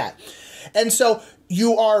thing. It's that. And so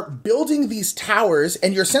you are building these towers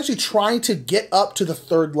and you're essentially trying to get up to the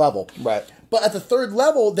third level. Right. But at the third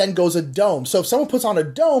level then goes a dome. So if someone puts on a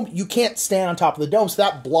dome, you can't stand on top of the dome. So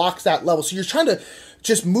that blocks that level. So you're trying to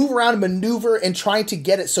just move around and maneuver and trying to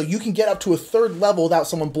get it so you can get up to a third level without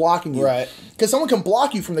someone blocking you. Right. Because someone can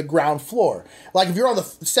block you from the ground floor. Like if you're on the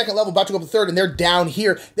second level about to go up the third and they're down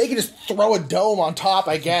here, they can just throw a dome on top,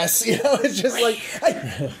 I guess. You know, it's just like,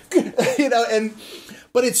 you know,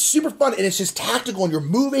 but it's super fun and it's just tactical and you're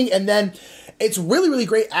moving and then it's really, really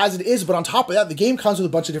great as it is. But on top of that, the game comes with a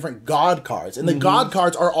bunch of different God cards. And the God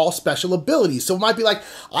cards are all special abilities. So it might be like,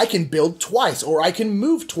 I can build twice or I can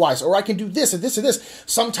move twice or I can do this or this or this.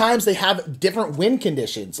 Sometimes they have different win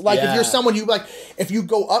conditions. Like if you're someone if you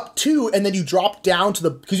go up 2 and then you drop down to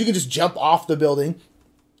because you can just jump off the building.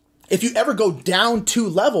 If you ever go down 2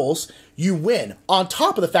 levels, you win. On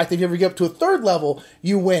top of the fact that if you ever get up to a third level,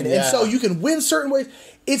 you win. Yeah. And so you can win certain ways.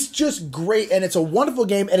 It's just great, and it's a wonderful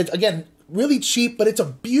game, and it's, again, really cheap, but it's a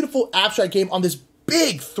beautiful abstract game on this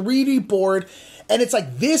big 3D board, and it's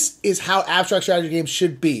like, this is how abstract strategy games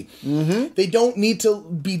should be. Mm-hmm. They don't need to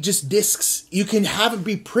be just discs. You can have it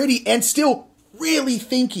be pretty and still really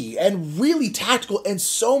thinky and really tactical and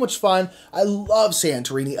so much fun. I love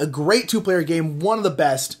Santorini. A great 2-player game, one of the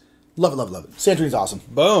best. Love it, love it, love it. Santorini's awesome.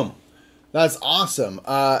 Boom. That's awesome.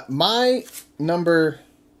 My number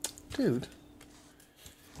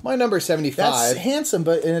 75. That's handsome,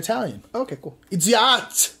 but in Italian. Okay, cool.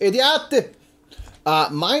 Idiot.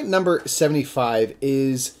 My number 75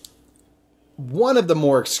 is one of the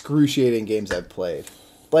more excruciating games I've played.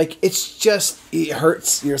 Like, it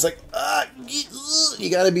hurts. You're just like, you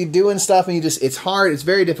gotta be doing stuff, and it's hard. It's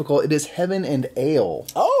very difficult. It is Heaven and Ale.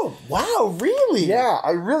 Oh, wow, really? Yeah,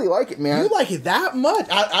 I really like it, man. You like it that much?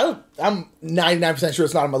 I'm 99% sure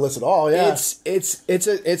it's not on my list at all. Yeah, it's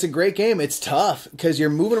a great game. It's tough because you're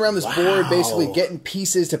moving around this board, basically getting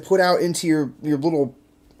pieces to put out into your little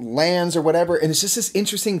lands or whatever, and it's just this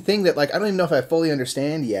interesting thing that, like, I don't even know if I fully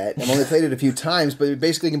understand yet. I've only played it a few times, but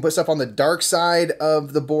basically you can put stuff on the dark side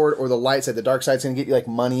of the board or the light side. The dark side's going to get you, like,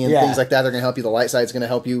 money and things like that. They're going to help you. The light side's going to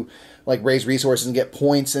help you, like, raise resources and get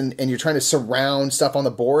points, and you're trying to surround stuff on the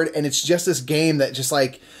board, and it's just this game that just,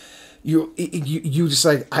 like, you just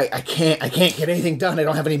like, I can't get anything done. I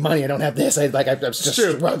don't have any money. I don't have this. I'm just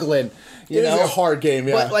struggling. It is a hard game,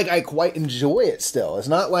 yeah. But, like, I quite enjoy it still. It's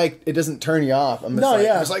not like it doesn't turn you off. I'm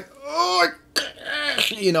just like, I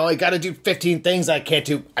got to do 15 things I can't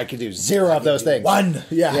do. I can do 0 of those things. 1,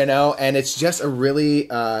 yeah. And it's just a really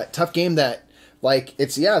tough game that, like,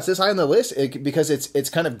 it's this high on the list because it's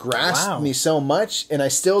kind of grasped me so much, and I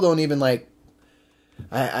still don't even, like,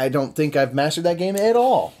 I don't think I've mastered that game at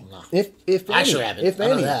all. No. If I sure haven't. If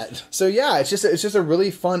any. That. So yeah, it's just a really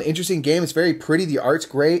fun, interesting game. It's very pretty. The art's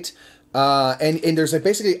great. And there's like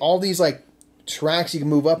basically all these like tracks you can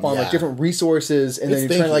move up on, like different resources, and then you're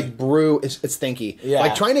trying to like brew. It's thinky. Yeah.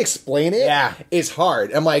 Like trying to explain it is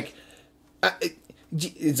hard. I'm like, that's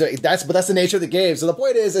the nature of the game. So the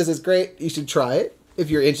point is it's great. You should try it if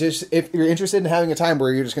you're interested in having a time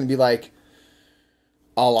where you're just going to be like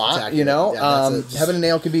a lot, exactly. Yeah, Heaven and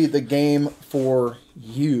Ale could be the game for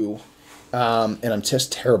you. And I'm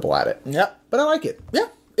just terrible at it. Yeah, but I like it. Yeah.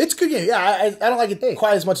 It's a good game. Yeah, I don't like it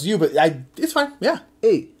quite as much as you, but it's fine. Yeah.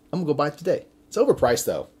 Hey, I'm going to go buy it today. It's overpriced,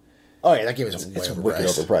 though. Oh, yeah, that game is wicked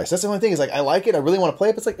overpriced. That's the only thing is, like, I like it. I really want to play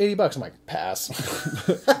it, but it's like $80. I'm like, pass.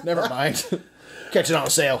 Never mind. Catch it on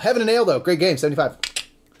sale. Heaven and Ale, though. Great game. 75.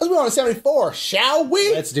 Let's move on to 74, shall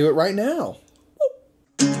we? Let's do it right now.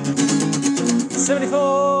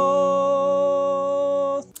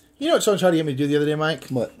 74. You know what someone tried to get me to do the other day, Mike?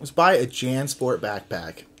 What? Was buy a JanSport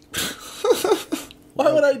backpack.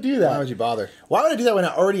 Why would I do that? Why would you bother? Why would I do that when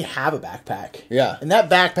I already have a backpack? Yeah. And that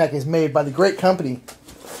backpack is made by the great company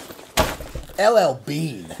LL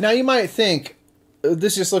Bean. Now, you might think,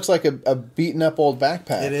 this just looks like a beaten up old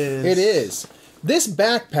backpack. It is. It is. This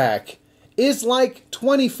backpack is like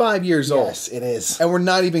 25 years old. Yes, it is. And we're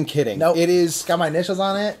not even kidding. Nope. It is. It's got my initials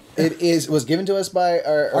on it. It was given to us by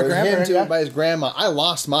our grandparent, by his grandma. I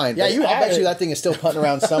lost mine. Yeah, but you I had bet you it. that thing is still putting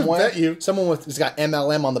around somewhere. Bet you. Someone has got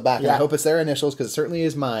MLM on the back. And Yeah. I hope it's their initials because it certainly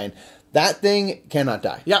is mine. That thing cannot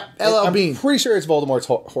die. Yeah, LL I'm Bean. pretty sure it's Voldemort's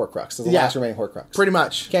Horcrux. It's the Yeah. last remaining Horcrux. Pretty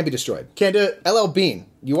much. Can't be destroyed. Can't do it. LL Bean.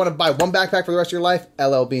 You want to buy one backpack for the rest of your life?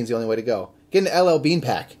 LL Bean's the only way to go. Get an LL Bean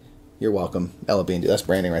pack. You're welcome. LL Bean, dude. That's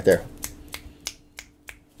branding right there.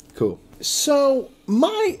 Cool. So,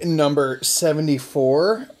 my number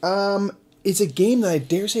 74 is a game that I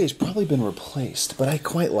dare say has probably been replaced, but I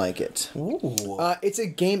quite like it. Ooh. It's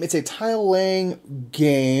a tile-laying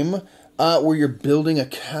game where you're building a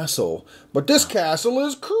castle. But this castle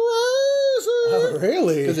is crazy! Oh,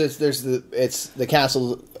 really? Because it's the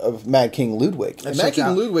castle of Mad King Ludwig. And Mad check King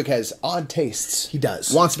out. Ludwig has odd tastes. He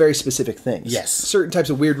does. Wants very specific things. Yes. Certain types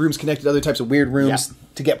of weird rooms connected to other types of weird rooms Yeah.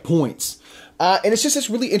 to get points. And it's just this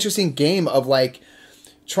really interesting game of like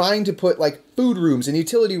trying to put like food rooms and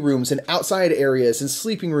utility rooms and outside areas and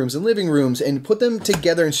sleeping rooms and living rooms and put them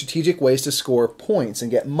together in strategic ways to score points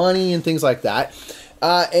and get money and things like that.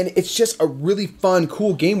 And it's just a really fun,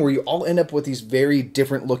 cool game where you all end up with these very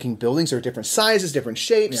different looking buildings or different sizes, different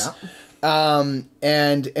shapes. Yeah.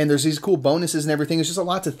 And there's these cool bonuses and everything. There's just a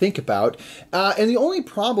lot to think about. And the only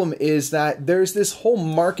problem is that there's this whole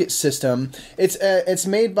market system. It's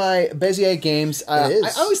made by Bezier Games. It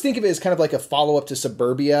is. I always think of it as kind of like a follow-up to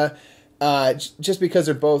Suburbia. Just because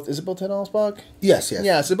they're both... Is it both Ted Allsbach? Yes.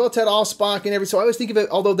 Yeah, so both Ted Allsbach and everything. So I always think of it,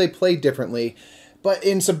 although they play differently. But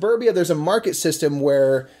in Suburbia, there's a market system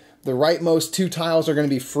where the rightmost two tiles are going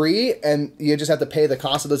to be free, and you just have to pay the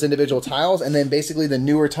cost of those individual tiles, and then basically the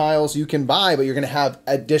newer tiles you can buy, but you're going to have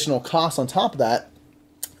additional costs on top of that.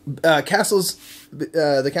 The Castles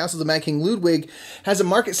of Mad King Ludwig has a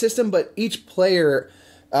market system, but each player...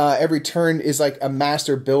 every turn is like a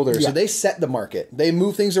master builder. Yeah. So they set the market. They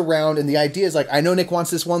move things around, and the idea is like, I know Nick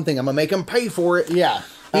wants this one thing. I'm going to make him pay for it. Yeah.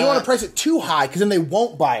 You don't want to price it too high because then they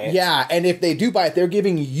won't buy it. Yeah, and if they do buy it, they're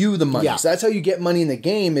giving you the money. Yeah. So that's how you get money in the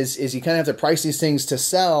game is you kind of have to price these things to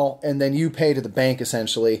sell, and then you pay to the bank,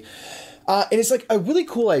 essentially. And it's like a really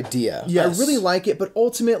cool idea. Yes. I really like it, but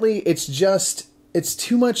ultimately it's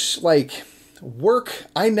too much like work.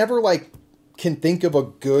 I never can think of a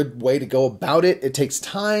good way to go about it. It takes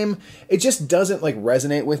time. It just doesn't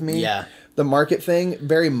resonate with me. Yeah. The market thing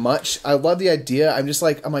very much. I love the idea. I'm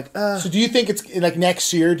like, So do you think it's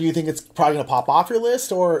next year? Do you think it's probably going to pop off your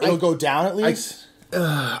list, or it'll go down at least?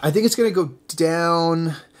 I think it's going to go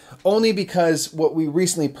down only because what we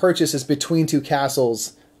recently purchased is Between Two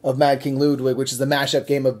Castles of Mad King Ludwig, which is the mashup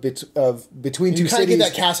game of Between Two You kind of Cities. get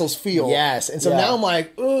that castle's feel. Yes, and so Yeah. now I'm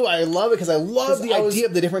like, ooh, I love it because I love 'Cause the I was- idea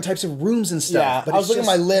of the different types of rooms and stuff. Yeah, but I was it's looking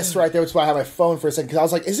at my list right there, which is why I have my phone for a second, because I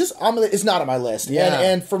was like, is this on my list? It's not on my list. Yeah.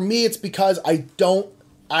 And for me, it's because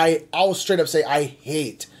I'll straight up say I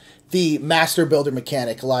hate the master builder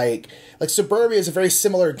mechanic. Like Suburbia is a very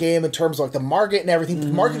similar game in terms of the market and everything. The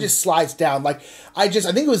market just slides down. I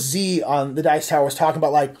think it was Z on the Dice Tower was talking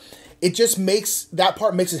about it just makes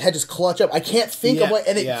his head just clutch up. I can't think of what,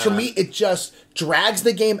 and for me, it just drags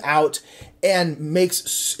the game out and makes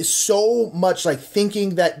so much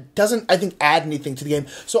thinking that doesn't, I think, add anything to the game.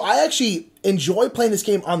 So I actually enjoy playing this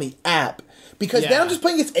game on the app. Because then I'm just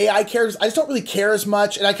playing against AI characters. I just don't really care as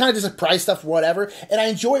much, and I kind of just price stuff, whatever, and I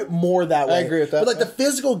enjoy it more that way. I agree with that. But the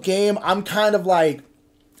physical game, I'm kind of on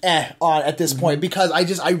at this point, because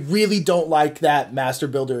I really don't like that master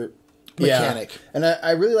builder mechanic. Yeah. And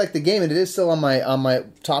I really like the game, and it is still on my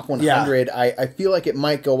top 100. Yeah. I feel like it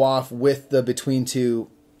might go off with the Between Two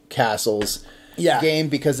Castles game,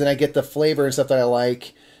 because then I get the flavor and stuff that I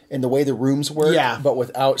like and the way the rooms work, but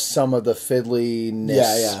without some of the fiddliness.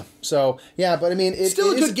 Yeah. So, but I mean, it's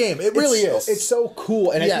still a good game. It really is. It's so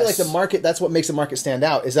cool. And I feel like the market, that's what makes the market stand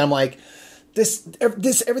out, is I'm like,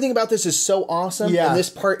 everything about this is so awesome, and this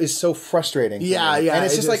part is so frustrating. for me. And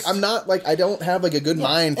it's just I'm not I don't have a good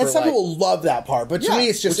mind for And some people love that part, but to me,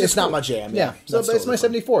 it's not cool. my jam. Yeah. So, That's but it's my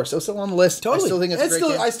totally fine. 74, so still on the list. Totally. I still think it's a great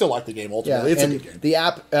game. I still like the game ultimately. Yeah, It's and a good game. the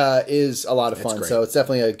app is a lot of fun, great. so it's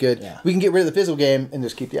definitely a good. Yeah. We can get rid of the physical game and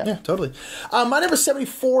just keep the app. Yeah, totally. My number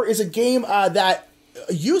 74 is a game that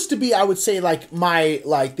used to be, I would say,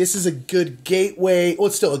 this is a good gateway. Well,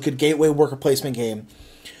 it's still a good gateway worker placement game.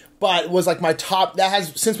 But was my top, that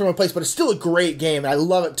has since been replaced, but it's still a great game, and I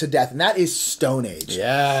love it to death, and that is Stone Age.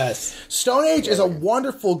 Yes. Stone Age is a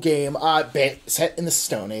wonderful game, set in the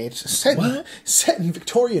Stone Age. Set in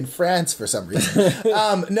Victorian France for some reason.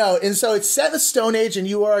 No, and so it's set in the Stone Age, and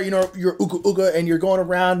you are, you're Uga Uga, and you're going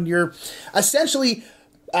around, and you're essentially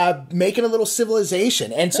making a little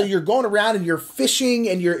civilization. And so you're going around and you're fishing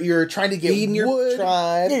and you're trying to get Feeding your wood.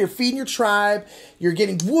 tribe. Yeah, you're feeding your tribe. You're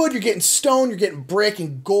getting wood, you're getting stone, you're getting brick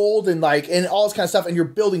and gold and all this kind of stuff. And you're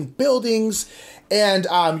building buildings and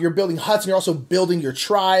you're building huts and you're also building your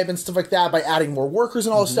tribe and stuff like that by adding more workers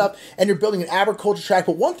and all this stuff. And you're building an agriculture tract.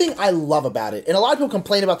 But one thing I love about it, and a lot of people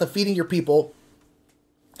complain about the feeding your people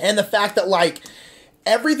and the fact that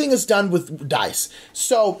everything is done with dice.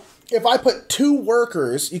 So if I put 2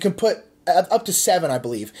 workers, you can put up to 7, I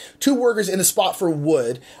believe, 2 workers in a spot for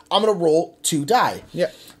wood, I'm going to roll 2 die.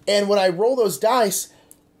 Yeah. And when I roll those dice,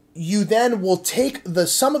 you then will take the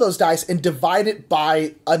sum of those dice and divide it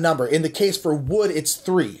by a number. In the case for wood, it's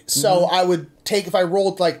 3. So I would take, if I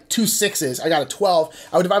rolled 2 6s, I got a 12.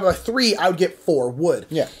 I would divide by 3, I would get 4 wood.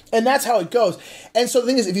 Yeah. And that's how it goes. And so the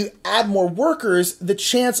thing is, if you add more workers, the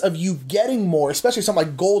chance of you getting more, especially something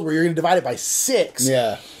like gold where you're going to divide it by 6.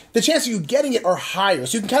 Yeah. The chances of you getting it are higher,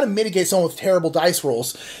 so you can kind of mitigate someone with terrible dice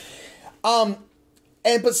rolls.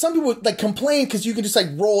 But some people complain because you can just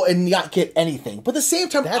roll and not get anything. But at the same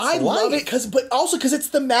time, I love it but also because it's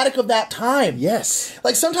thematic of that time. Yes.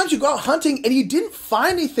 Sometimes you go out hunting and you didn't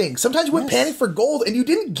find anything. Sometimes you went panning for gold and you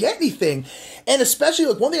didn't get anything. And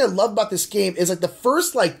especially one thing I love about this game is the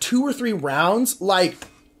first 2 or 3 rounds,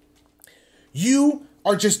 you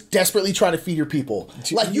are just desperately trying to feed your people.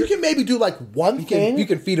 You can maybe do one thing. You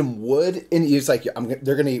can feed them wood, and it's they're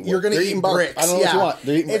going to eat wood. You're going to eat bricks. I don't know what you want.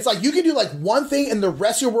 They're eating it's bricks. you can do one thing, and the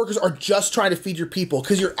rest of your workers are just trying to feed your people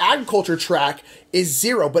because your agriculture track is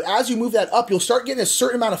 0. But as you move that up, you'll start getting a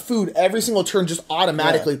certain amount of food every single turn just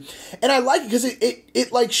automatically. Yeah. And I like it because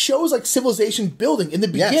it shows civilization building. In the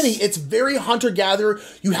beginning, it's very hunter gatherer.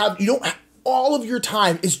 You don't. All of your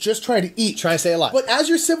time is just trying to eat. Trying to stay alive. But as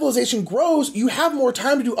your civilization grows, you have more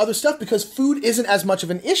time to do other stuff because food isn't as much of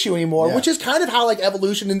an issue anymore, which is kind of how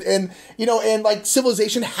evolution and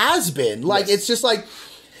civilization has been. It's just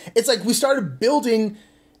it's we started building,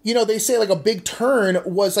 they say a big turn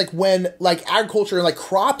was when agriculture and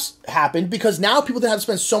crops happened because now people didn't have to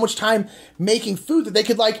spend so much time making food that they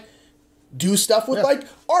could do stuff with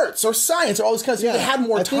arts or science or all this kind of stuff. They had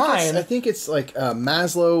more time. I think it's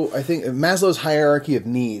Maslow. I think Maslow's hierarchy of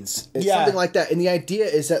needs. It's something like that. And the idea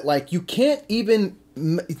is that you can't even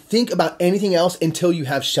think about anything else until you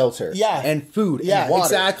have shelter, and food, and water.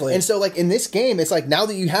 Exactly. And so in this game, it's now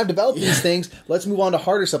that you have developed these things, let's move on to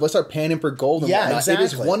harder stuff. Let's start panning for gold. And whatnot. Exactly.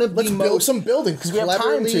 It is one of let's the build most some buildings because we have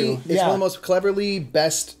time to. It's one of the most cleverly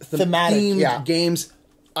best themed games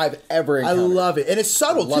I've ever encountered. I love it, and it's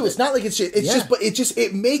subtle too. It's not it's just, but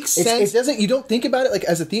it makes sense. It doesn't. You don't think about it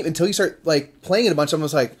as a theme until you start playing it a bunch.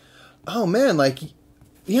 Almost oh man,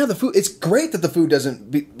 the food. It's great that the food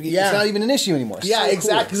doesn't. It's not even an issue anymore. Yeah, so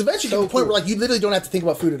exactly. Because eventually you get to the point where you literally don't have to think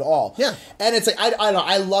about food at all. Yeah, and it's I don't know.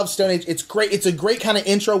 I love Stone Age. It's great. It's a great kind of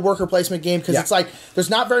intro worker placement game because it's there's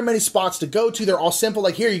not very many spots to go to. They're all simple.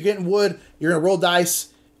 Here you're getting wood. You're gonna roll dice.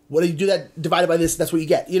 What do you do that divided by this? That's what you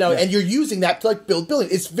get, and you're using that to build building.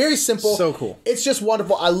 It's very simple. So cool. It's just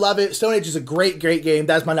wonderful. I love it. Stone Age is a great game.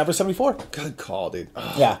 That's my number 74. Good call, dude.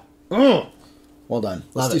 Oh. Yeah. Well done.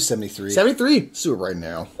 Let's do 73. 73. Let's do it right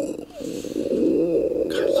now. God,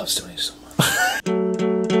 I love Stone Age so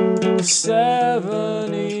much.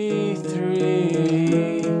 73.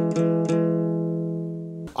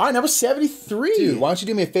 All right, number 73. Dude, why don't you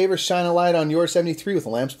do me a favor, shine a light on your 73 with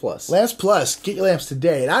Lamps Plus. Lamps Plus. Get your lamps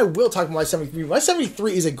today. And I will talk about my 73. My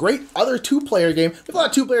 73 is a great other 2-player game. We have a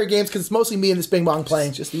lot of 2-player games because it's mostly me and this Bing Bong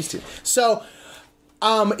playing. Just these 2. So,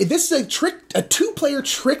 this is a 2-player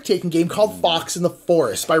trick-taking game called Fox in the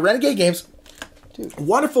Forest by Renegade Games. Dude,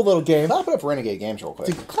 wonderful little game. Clap it up for Renegade Games real quick.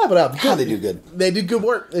 Dude, clap it up. God, they do good. They do good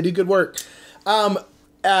work.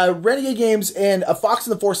 Renegade Games and A Fox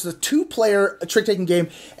in the Forest is a 2-player trick-taking game.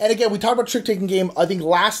 And again, we talked about trick-taking game, I think,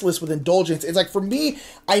 last list with Indulgence. It's for me,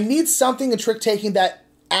 I need something in trick-taking that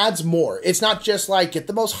adds more. It's not just get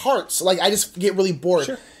the most hearts. I just get really bored.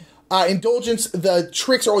 Sure. Indulgence, the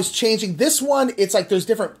tricks are always changing. This one, it's there's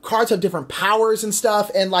different cards have different powers and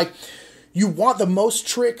stuff. And you want the most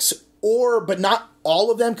tricks but not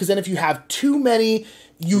all of them. Because then if you have too many,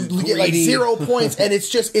 you get 0 points, and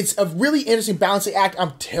it's a really interesting balancing act.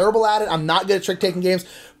 I'm terrible at it. I'm not good at trick-taking games,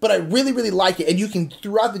 but I really, really like it. And you can,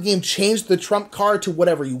 throughout the game, change the trump card to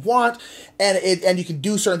whatever you want, and you can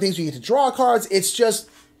do certain things. You get to draw cards. It's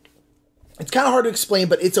It's kind of hard to explain,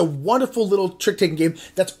 but it's a wonderful little trick-taking game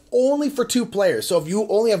that's only for 2 players. So if you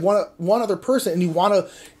only have one other person and you want to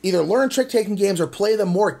either learn trick-taking games or play them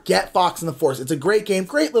more, get Fox and the Force. It's a great game,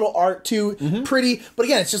 great little art too, pretty. But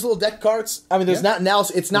again, it's just little deck cards. I mean, there's not now.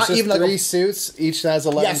 It's not even like 3 suits. Each has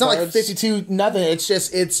 11. Yeah, it's not cards. like 52 nothing. It's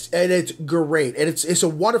just it's great, and it's a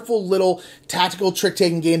wonderful little tactical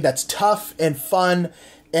trick-taking game that's tough and fun,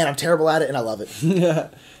 and I'm terrible at it, and I love it. Yeah.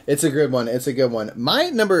 It's a good one. It's a good one. My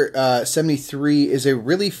number 73 is a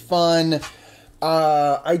really fun,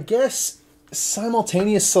 I guess,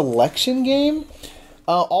 simultaneous selection game,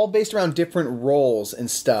 all based around different roles and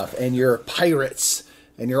stuff. And you're pirates,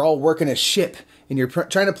 and you're all working a ship, and you're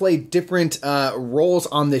trying to play different roles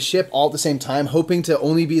on this ship all at the same time, hoping to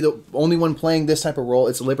only be the only one playing this type of role.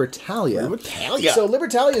 It's Libertalia. So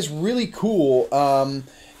Libertalia is really cool.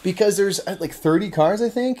 Because there's like 30 cards, I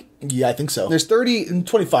think. Yeah, I think so. There's 30,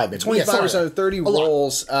 25 maybe. 25 or so, 30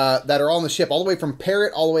 roles that are all on the ship, all the way from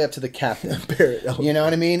parrot all the way up to the captain. Parrot. Oh. You know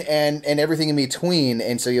what I mean? And everything in between.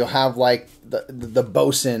 And so you'll have like the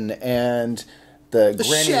bosun and the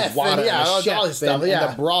granny chef water, and, and the chef all this stuff, and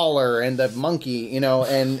the brawler and the monkey, you know,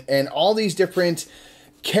 and all these different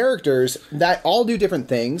characters that all do different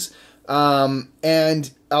things.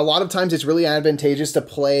 And a lot of times it's really advantageous to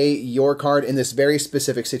play your card in this very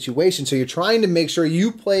specific situation. So you're trying to make sure you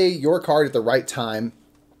play your card at the right time.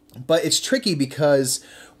 But it's tricky because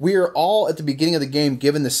we are all at the beginning of the game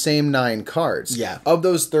given the same 9 cards. Yeah. Of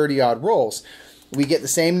those 30-odd rolls, we get the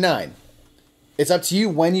same 9. It's up to you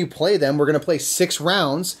when you play them. We're going to play 6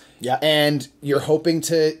 rounds. Yeah. And you're hoping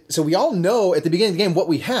to... So we all know at the beginning of the game what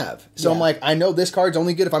we have. So Yeah. I'm like, I know this card's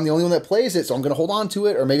only good if I'm the only one that plays it, so I'm going to hold on to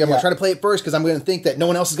it. Or maybe I'm going to try to play it first because I'm going to think that no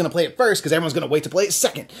one else is going to play it first because everyone's going to wait to play it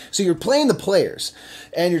second. So you're playing the players.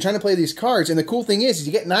 And you're trying to play these cards. And the cool thing is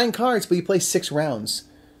you get 9 cards, but you play 6 rounds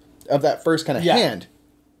of that first kind of hand.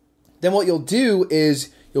 Then what you'll do is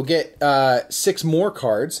you'll get 6 more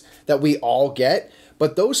cards that we all get.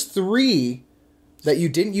 But those 3... that you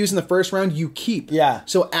didn't use in the first round, you keep. Yeah.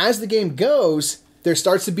 So as the game goes, there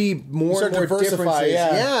starts to be more and more differences.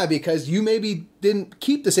 Yeah, because you maybe didn't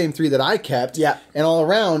keep the same 3 that I kept. Yeah. And all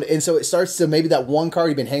around, and so it starts to maybe that one card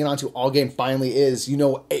you've been hanging on to all game finally is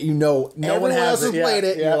no one else has played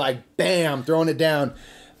it. And you're like, bam, throwing it down.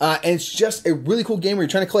 And it's just a really cool game where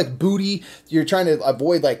you're trying to collect booty. You're trying to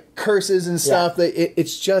avoid like curses and stuff. Yeah.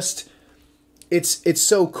 It's just it's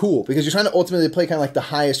so cool because you're trying to ultimately play kind of like the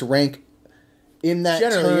highest rank in that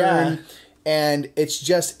turn, and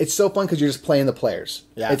it's so fun because you're just playing the players.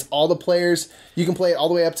 Yeah, it's all the players. You can play it all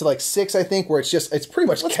the way up to like 6, I think, where it's pretty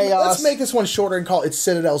much chaos. Let's make this one shorter and call it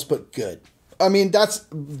Citadels, but good. I mean, that's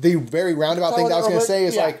the very roundabout thing that I was going to say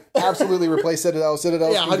is like absolutely replace Citadel.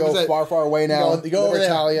 Citadels can go far, far away now. Go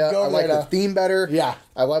Libertalia. I like the theme better. Yeah.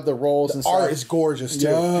 I love the rolls and stuff. Art is gorgeous too.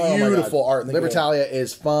 Yeah, beautiful art in the Libertalia game.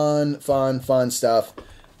 is fun stuff.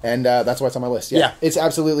 And that's why it's on my list. Yeah. It's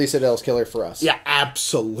absolutely Citadel's killer for us. Yeah,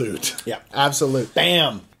 absolute. Yeah. Absolute.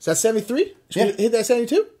 Bam. Is that 73? Yeah. Should we hit that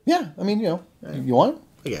 72? Yeah. I mean, you want it?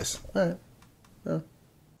 I guess. All right.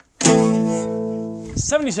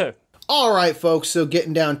 72. All right, folks. So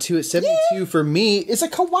getting down to it, 72 for me is a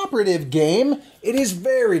cooperative game. It is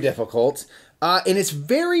very difficult. And it's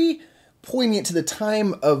very poignant to the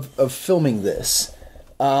time of filming this.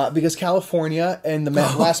 Because California in the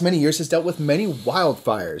last many years has dealt with many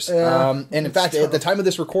wildfires. Yeah. And in fact, at the time of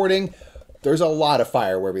this recording, there's a lot of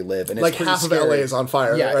fire where we live. And it's like pretty half scary. of LA is on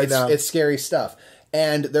fire right now. It's scary stuff.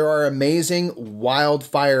 And there are amazing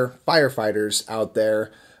wildfire firefighters out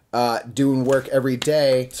there doing work every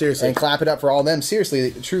day. Seriously. And clap it up for all of them.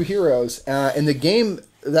 Seriously, true heroes. And the game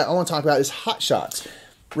that I want to talk about is Hot Shots.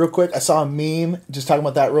 Real quick, I saw a meme just talking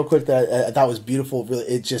about that real quick that I thought was beautiful. Really,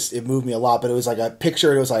 it moved me a lot. But it was like a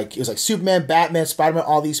picture. It was like Superman, Batman, Spider-Man,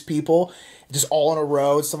 all these people just all in a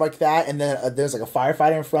row and stuff like that. And then there's like a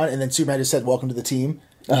firefighter in front, and then Superman just said, "Welcome to the team."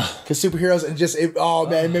 Because superheroes and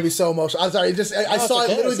man, it made me so emotional. I'm sorry, I saw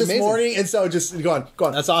it literally this morning, and so just go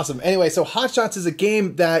on. That's awesome. Anyway, so Hot Shots is a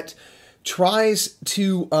game that tries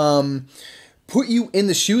to put you in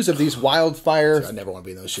the shoes of these wildfire. I never want to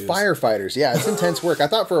be in those shoes. Firefighters. Yeah, it's intense work. I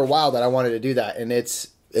thought for a while that I wanted to do that, and it's.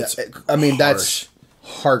 I mean, that's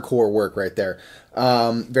hardcore work right there.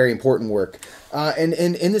 Very important work. And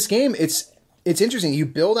in this game, it's interesting. You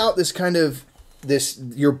build out this kind of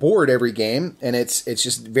your board every game, and it's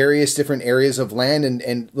just various different areas of land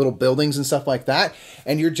and little buildings and stuff like that,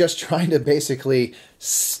 and you're just trying to basically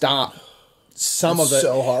stop some of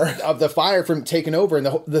so hard of the fire from taking over. And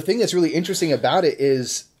the thing that's really interesting about it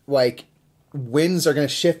is like winds are going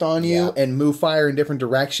to shift on you and move fire in different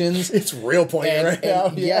directions. It's real poignant right now.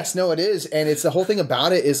 Yeah. Yes, no, it is. And it's the whole thing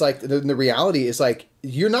about it is like, the reality is like,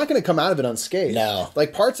 you're not going to come out of it unscathed. No.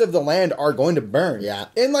 Like, parts of the land are going to burn. Yeah.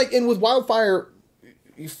 And with wildfire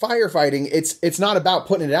firefighting, it's not about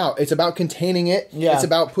putting it out. It's about containing it. Yeah. It's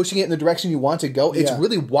about pushing it in the direction you want to go. It's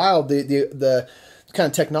really wild, the kind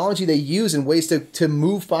of technology they use and ways to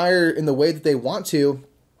move fire in the way that they want to.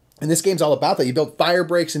 And this game's all about that. You build fire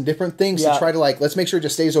breaks and different things to try to let's make sure it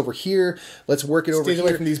just stays over here. Let's work it over here. Stays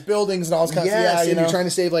away from these buildings and all this kind of stuff. Yeah, You know? you're trying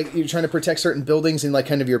to save, you're trying to protect certain buildings and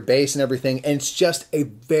kind of your base and everything. And it's just a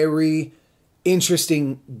very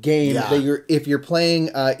interesting game that if you're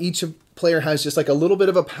playing, each player has just a little bit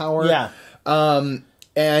of a power. Yeah.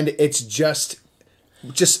 And it's just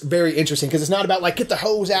very interesting because it's not about get the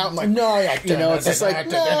hose out and it's just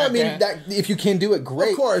I mean that if you can do it,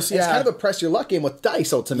 great. Of course, It's kind of a press your luck game with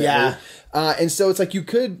dice ultimately. Yeah. And so it's you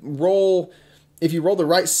could roll, if you roll the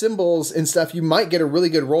right symbols and stuff, you might get a really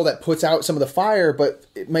good roll that puts out some of the fire, but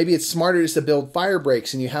maybe it's smarter just to build fire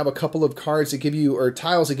breaks and you have a couple of cards that give you, or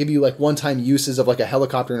tiles that give you one-time uses of a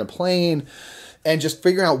helicopter and a plane, and just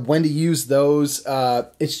figuring out when to use those.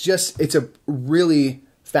 It's a really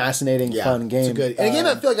fascinating, fun game. It's good. And a game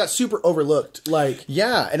that I feel got super overlooked.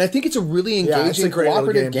 And I think it's a really engaging,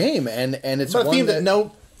 cooperative game. And it's a theme that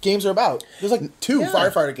no games are about. There's 2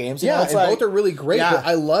 firefighter games. And both are really great. Yeah. But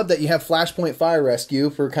I love that you have Flashpoint Fire Rescue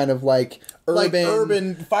for kind of urban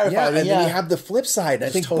firefighting. Yeah, and then you have the flip side. I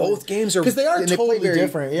think both games are, because they are totally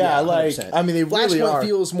different. Yeah, I mean, they really are. Flashpoint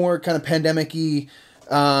feels more kind of pandemic-y.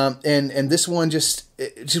 And this one just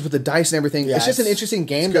with the dice and everything. It's just an interesting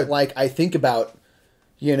game that I think about,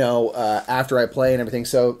 after I play and everything.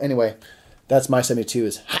 So anyway, that's my 72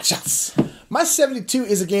 is Hot Shots. My 72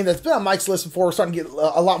 is a game that's been on Mike's list before. We're starting to get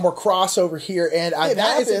a lot more crossover here. And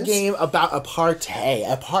that is a game about a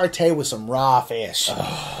party with some raw fish.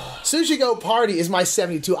 Sushi Go Party is my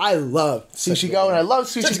 72. I love Sushi Go, and I love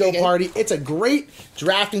Sushi Go Party. It's a great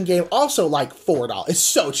drafting game. Also, $4. It's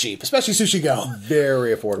so cheap, especially Sushi Go.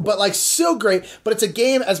 Very affordable. But, so great. But it's a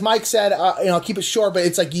game, as Mike said, I'll keep it short, but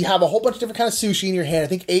it's you have a whole bunch of different kinds of sushi in your hand. I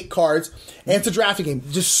think 8 cards. And it's a drafting game.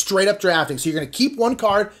 Just straight up drafting. So you're going to keep one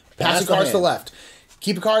card, passing cards to the left.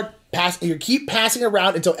 Keep a card, you keep passing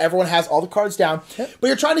around until everyone has all the cards down. Yep. But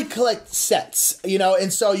you're trying to collect sets,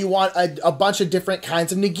 and so you want a bunch of different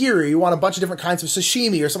kinds of nigiri. You want a bunch of different kinds of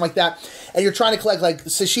sashimi or something like that. And you're trying to collect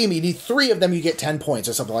sashimi. You need 3 of them, you get 10 points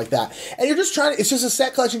or something like that. And you're just it's just a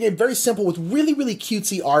set collection game, very simple with really, really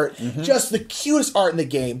cutesy art. Mm-hmm. Just the cutest art in the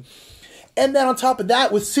game. And then on top of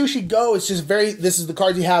that, with Sushi Go, it's just this is the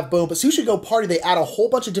cards you have, boom. But Sushi Go Party, they add a whole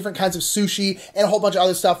bunch of different kinds of sushi and a whole bunch of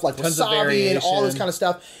other stuff like wasabi and all this kind of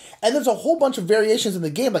stuff. And there's a whole bunch of variations in the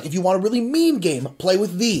game. If you want a really mean game, play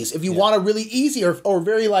with these. If you want a really easy or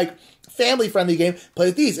very family-friendly game, play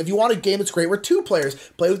with these. If you want a game that's great with 2 players,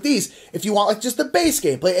 play with these. If you want just the base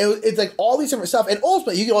game, play. It's all these different stuff. And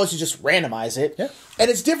ultimately, you can always just randomize it. Yeah.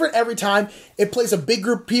 And it's different every time. It plays a big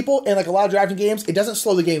group of people, and a lot of drafting games, it doesn't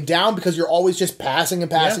slow the game down because you're always just passing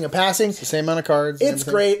and passing and passing. It's the same amount of cards. It's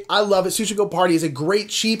great. I love it. Sushi Go Party is a great,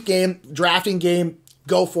 cheap game, drafting game.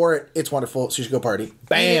 Go for it. It's wonderful. Sushi Go Party.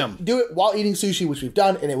 Bam. Do it while eating sushi, which we've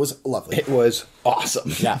done, and it was lovely. It was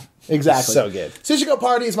awesome. Yeah, exactly. So good. Sushi Go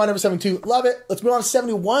Party is my number 72. Love it. Let's move on to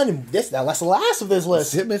 71. And that's the last of this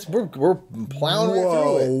list. We're plowing right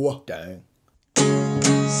through it. Dang.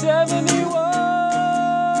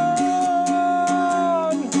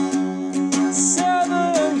 71.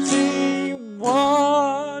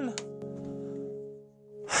 71.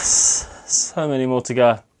 So many more to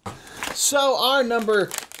go. So our number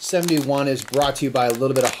 71 is brought to you by a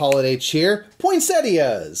little bit of holiday cheer.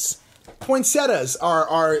 Poinsettias. Poinsettias are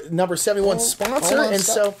our number 71 sponsor, and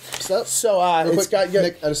so it's got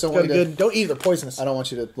Nick, I just don't want you to. Don't eat it; they're poisonous. I don't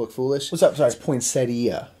want you to look foolish. What's up? Sorry, it's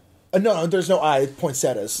poinsettia. No, there's no I. It's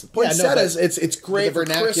poinsettias. Poinsettias. It's great the for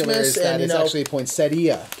vernacular Christmas, is that and it's actually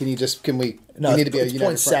poinsettia. Can we? No, we need to be a it's united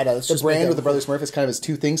poinsettia. front. The brand with the Brothers Murph is kind of as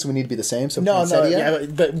 2 things, so we need to be the same. So no, poinsettia. yeah,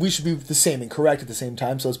 but we should be the same and correct at the same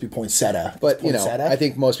time. So let's be poinsettia. But I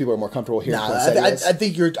think most people are more comfortable hearing poinsettias. I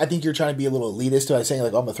think you're trying to be a little elitist by saying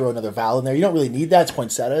I'm gonna throw another vowel in there. You don't really need that. It's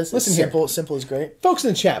poinsettias. Listen here, simple is great. Folks in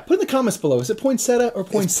the chat, put in the comments below. Is it poinsettia or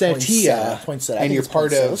poinsettia? Poinsettia. And you're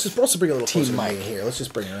part of. Let's just bring a little team mic here. Let's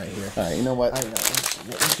just bring it right here. All right. You know what?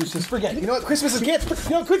 Just forget. You know what? Christmas is canceled.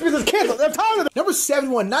 Christmas is canceled. I'm tired of it. Number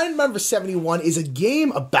 71. Number 71 is a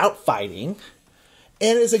game about fighting.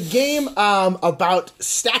 And it's a game about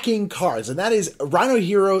stacking cards. And that is Rhino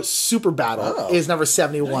Hero Super Battle is number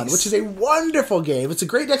 71, which is a wonderful game. It's a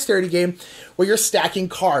great dexterity game where you're stacking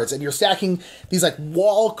cards. And you're stacking these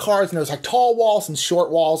wall cards. And there's tall walls and short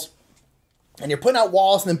walls. and you're putting out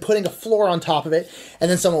walls and then putting a floor on top of it, and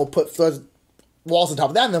then someone will put walls on top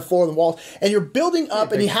of that, and then floor and walls, and you're building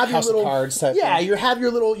up, and you have your little cards type thing. You have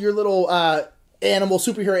your little animal,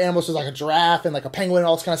 superhero animals, so like a giraffe and like a penguin and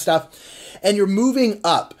all this kind of stuff, and you're moving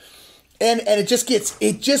up. And it just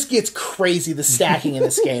gets crazy, the stacking in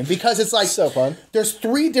this game, because it's like so fun. There's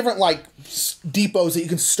 3 different like depots that you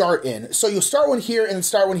can start in. So you'll start one here and then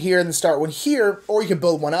start one here and then start one here, or you can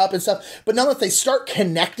build one up and stuff. But nonetheless, they start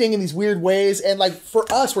connecting in these weird ways. And like for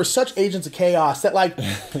us, we're such agents of chaos that like,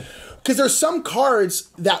 because there's some cards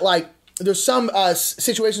that like. There's some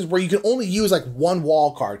situations where you can only use like one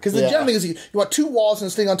wall card. Because the general thing is you want 2 walls and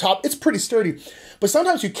this thing on top. It's pretty sturdy. But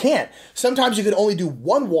sometimes you can't. Sometimes you can only do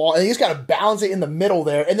 1 wall and you just got to balance it in the middle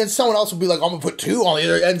there. And then someone else will be like, I'm going to put 2 on the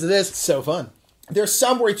other ends of this. It's so fun. There's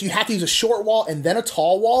some where you have to use a short wall and then a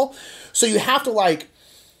tall wall. So you have to like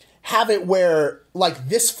have it where like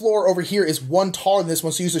this floor over here is one taller than this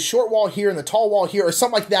one. So use a short wall here and the tall wall here or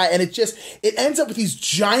something like that. And it ends up with these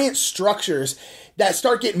giant structures that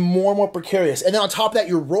start getting more and more precarious. And then on top of that,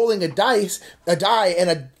 you're rolling a die,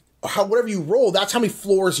 and whatever you roll, that's how many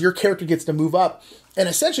floors your character gets to move up. And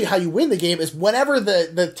essentially how you win the game is whenever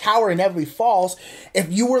the tower inevitably falls,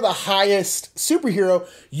 if you were the highest superhero,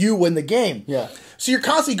 you win the game. Yeah. So you're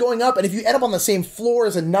constantly going up, and if you end up on the same floor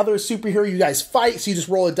as another superhero, you guys fight, so you just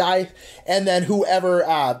roll a die, and then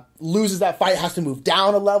whoever loses that fight has to move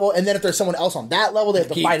down a level, and then if there's someone else on that level, they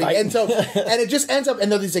have to fight again. So, and it just ends up,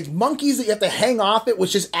 and there's these like monkeys that you have to hang off it,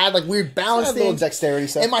 which just add like weird balance things. Little dexterity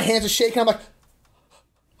stuff. And my hands are shaking, I'm like...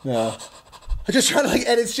 No. I'm just trying to like,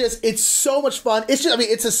 and it's so much fun. It's just, I mean,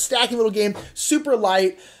 it's a stacking little game, super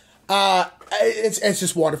light. It's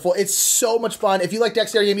just wonderful. It's so much fun. If you like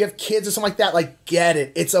dexterity game, you have kids or something like that, like get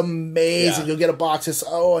it. It's amazing. Yeah. You'll get a box that's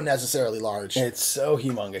so unnecessarily large. It's so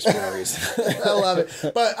humongous for no reason. I love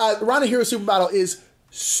it. But Round of Hero Super Battle is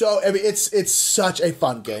so, I mean, it's such a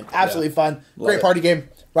fun game. Absolutely fun. Great party game.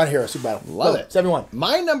 Round of Hero Super Battle. Love it. 71.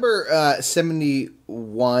 My number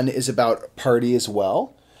 71 is about party as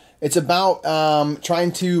well. It's about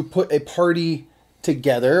trying to put a party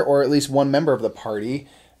together, or at least one member of the party.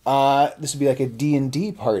 This would be like a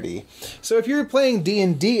D&D party. So if you're playing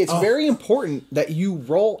D&D, it's very important that you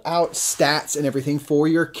roll out stats and everything for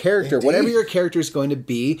your character, whatever your character is going to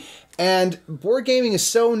be. And board gaming is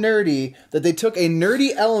so nerdy that they took a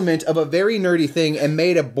nerdy element of a very nerdy thing and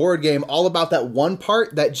made a board game all about that one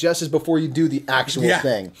part that just is before you do the actual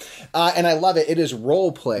thing. And I love it. It is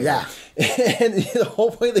role play. Yeah. And the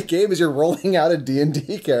whole point of the game is you're rolling out a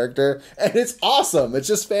D&D character, and it's awesome. It's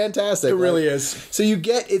just fantastic. It really is. So you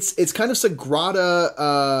get, it's kind of Sagrada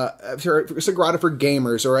for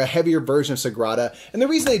gamers, or a heavier version of Sagrada. And the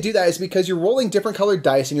reason they do that is because you're rolling different colored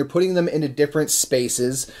dice and you're putting them into different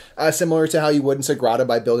spaces, similar to how you would in Sagrada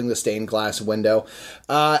by building the stained glass window.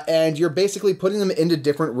 And you're basically putting them into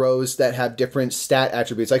different rows that have different stat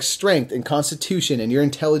attributes, like strength and constitution and your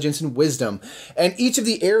intelligence and wisdom. And each of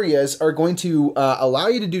the areas are going to allow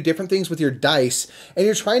you to do different things with your dice, and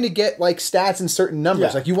you're trying to get like stats in certain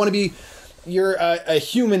numbers. Like you want to be... You're a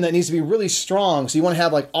human that needs to be really strong, so you want to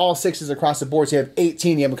have like all 6s across the board. So you have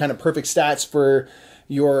 18, you have kind of perfect stats for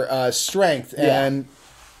your strength and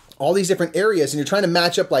all these different areas, and you're trying to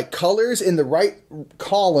match up like colors in the right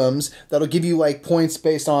columns that'll give you like points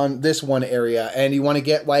based on this one area, and you want to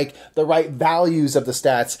get like the right values of the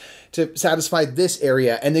stats to satisfy this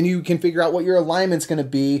area, and then you can figure out what your alignment's going to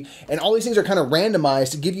be, and all these things are kind of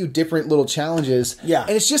randomized to give you different little challenges. Yeah.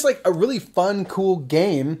 And it's just like a really fun, cool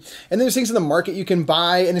game. And there's things in the market you can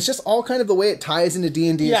buy, and it's just all kind of the way it ties into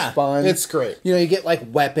D&D is fun. It's great. You know, you get like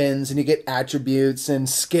weapons, and you get attributes and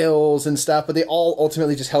skills and stuff, but they all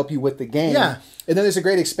ultimately just help you with the game. Yeah. And then there's a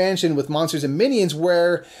great expansion with monsters and minions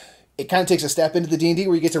where it kind of takes a step into the D&D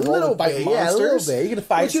where you get to roll and fight monsters. Yeah, a little bit. You get to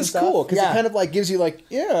fight, which is cool because it kind of like gives you like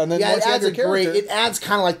and then once you have your character, it adds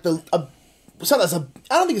kind of like something that's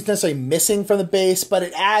I don't think it's necessarily missing from the base, but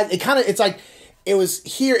it's like it was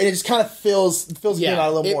here, and it just kind of fills the game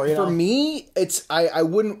out a little more. You know? For me, it's I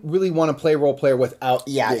wouldn't really want to play role player without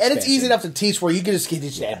and it's easy enough to teach where you can just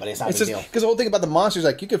teach anybody. It's not a big deal. Because the whole thing about the monsters,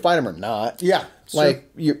 like you can fight them or not. Yeah. Like,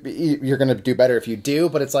 you're going to do better if you do,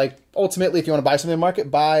 but it's like, ultimately, if you want to buy something in the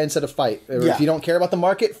market, buy instead of fight. Or if you don't care about the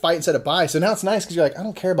market, fight instead of buy. So now it's nice because you're like, I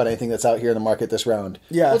don't care about anything that's out here in the market this round.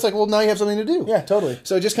 Yeah. Well, it's like, well, now you have something to do. Yeah, totally.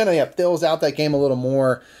 So it just kind of fills out that game a little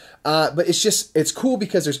more. But it's cool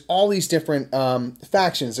because there's all these different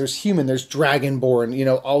factions. There's human, there's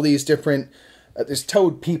dragonborn, all these different... there's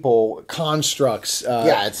toad people, constructs,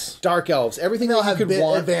 it's dark elves, everything they'll that you have could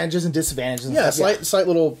want. Advantages and disadvantages. And stuff. Slight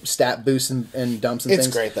little stat boosts and dumps and things.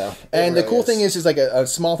 It's great though. And really the cool thing is like a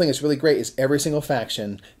small thing that's really great is every single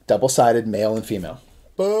faction double-sided male and female.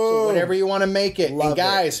 Boom. So whatever you want to make it. Love and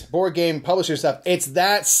guys, board game publisher stuff, it's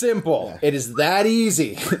that simple. Yeah. It is that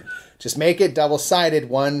easy. Just make it double-sided,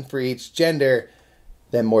 one for each gender.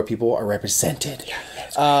 Then more people are represented.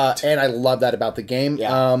 Yeah, and I love that about the game.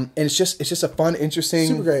 Yeah. And it's just a fun, interesting,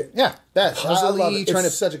 Super great. Yeah, that I love puzzly it. trying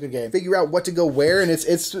It's to such a good game. figure out what to go where, and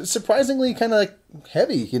it's surprisingly kind of like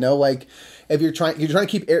heavy. You know, like if you're trying to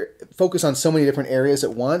keep focus on so many different areas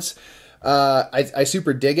at once. I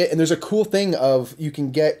super dig it, and there's a cool thing of you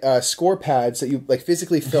can get score pads that you like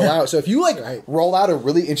physically fill out. So if you like roll out a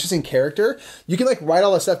really interesting character, you can like write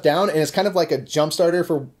all that stuff down, and it's kind of like a jump starter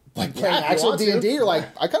for like playing actual D&D. You're like,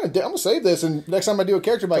 I'm gonna save this, and next time I do a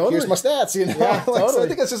character, I'm like, here's my stats. You know, Yeah, like, so I totally.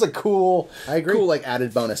 think that's just a cool, I agree. cool like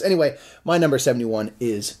added bonus. Anyway, my number 71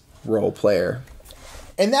 is Role Player.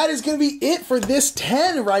 And that is going to be it for this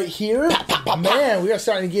 10 right here. Man, we are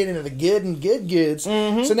starting to get into the good and goods.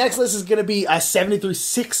 Mm-hmm. So next list is going to be 70 through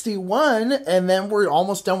 61, and then we're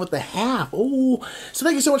almost done with the half. Oh, so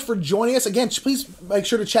thank you so much for joining us. Again, please make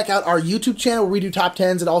sure to check out our YouTube channel where we do top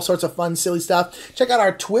 10s and all sorts of fun, silly stuff. Check out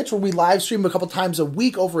our Twitch where we live stream a couple times a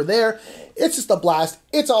week over there. It's just a blast.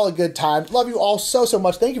 It's all a good time. Love you all so, so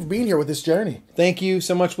much. Thank you for being here with this journey. Thank you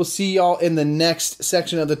so much. We'll see y'all in the next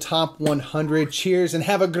section of the top 100. Cheers and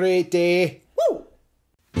have a great day. Woo!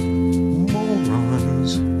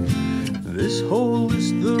 Morons. This whole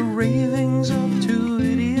list, the ravings of two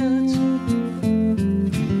idiots.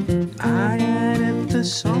 I added the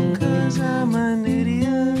song 'cause I'm an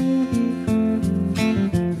idiot.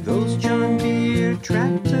 Those John Deere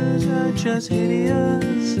tractors are just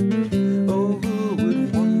hideous. Oh, who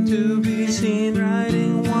would want to be seen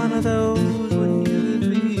riding one of those when you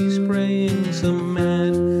could be spraying some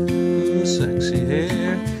mad, sexy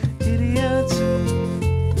hair? Idiots.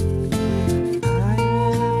 I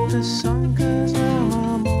added the song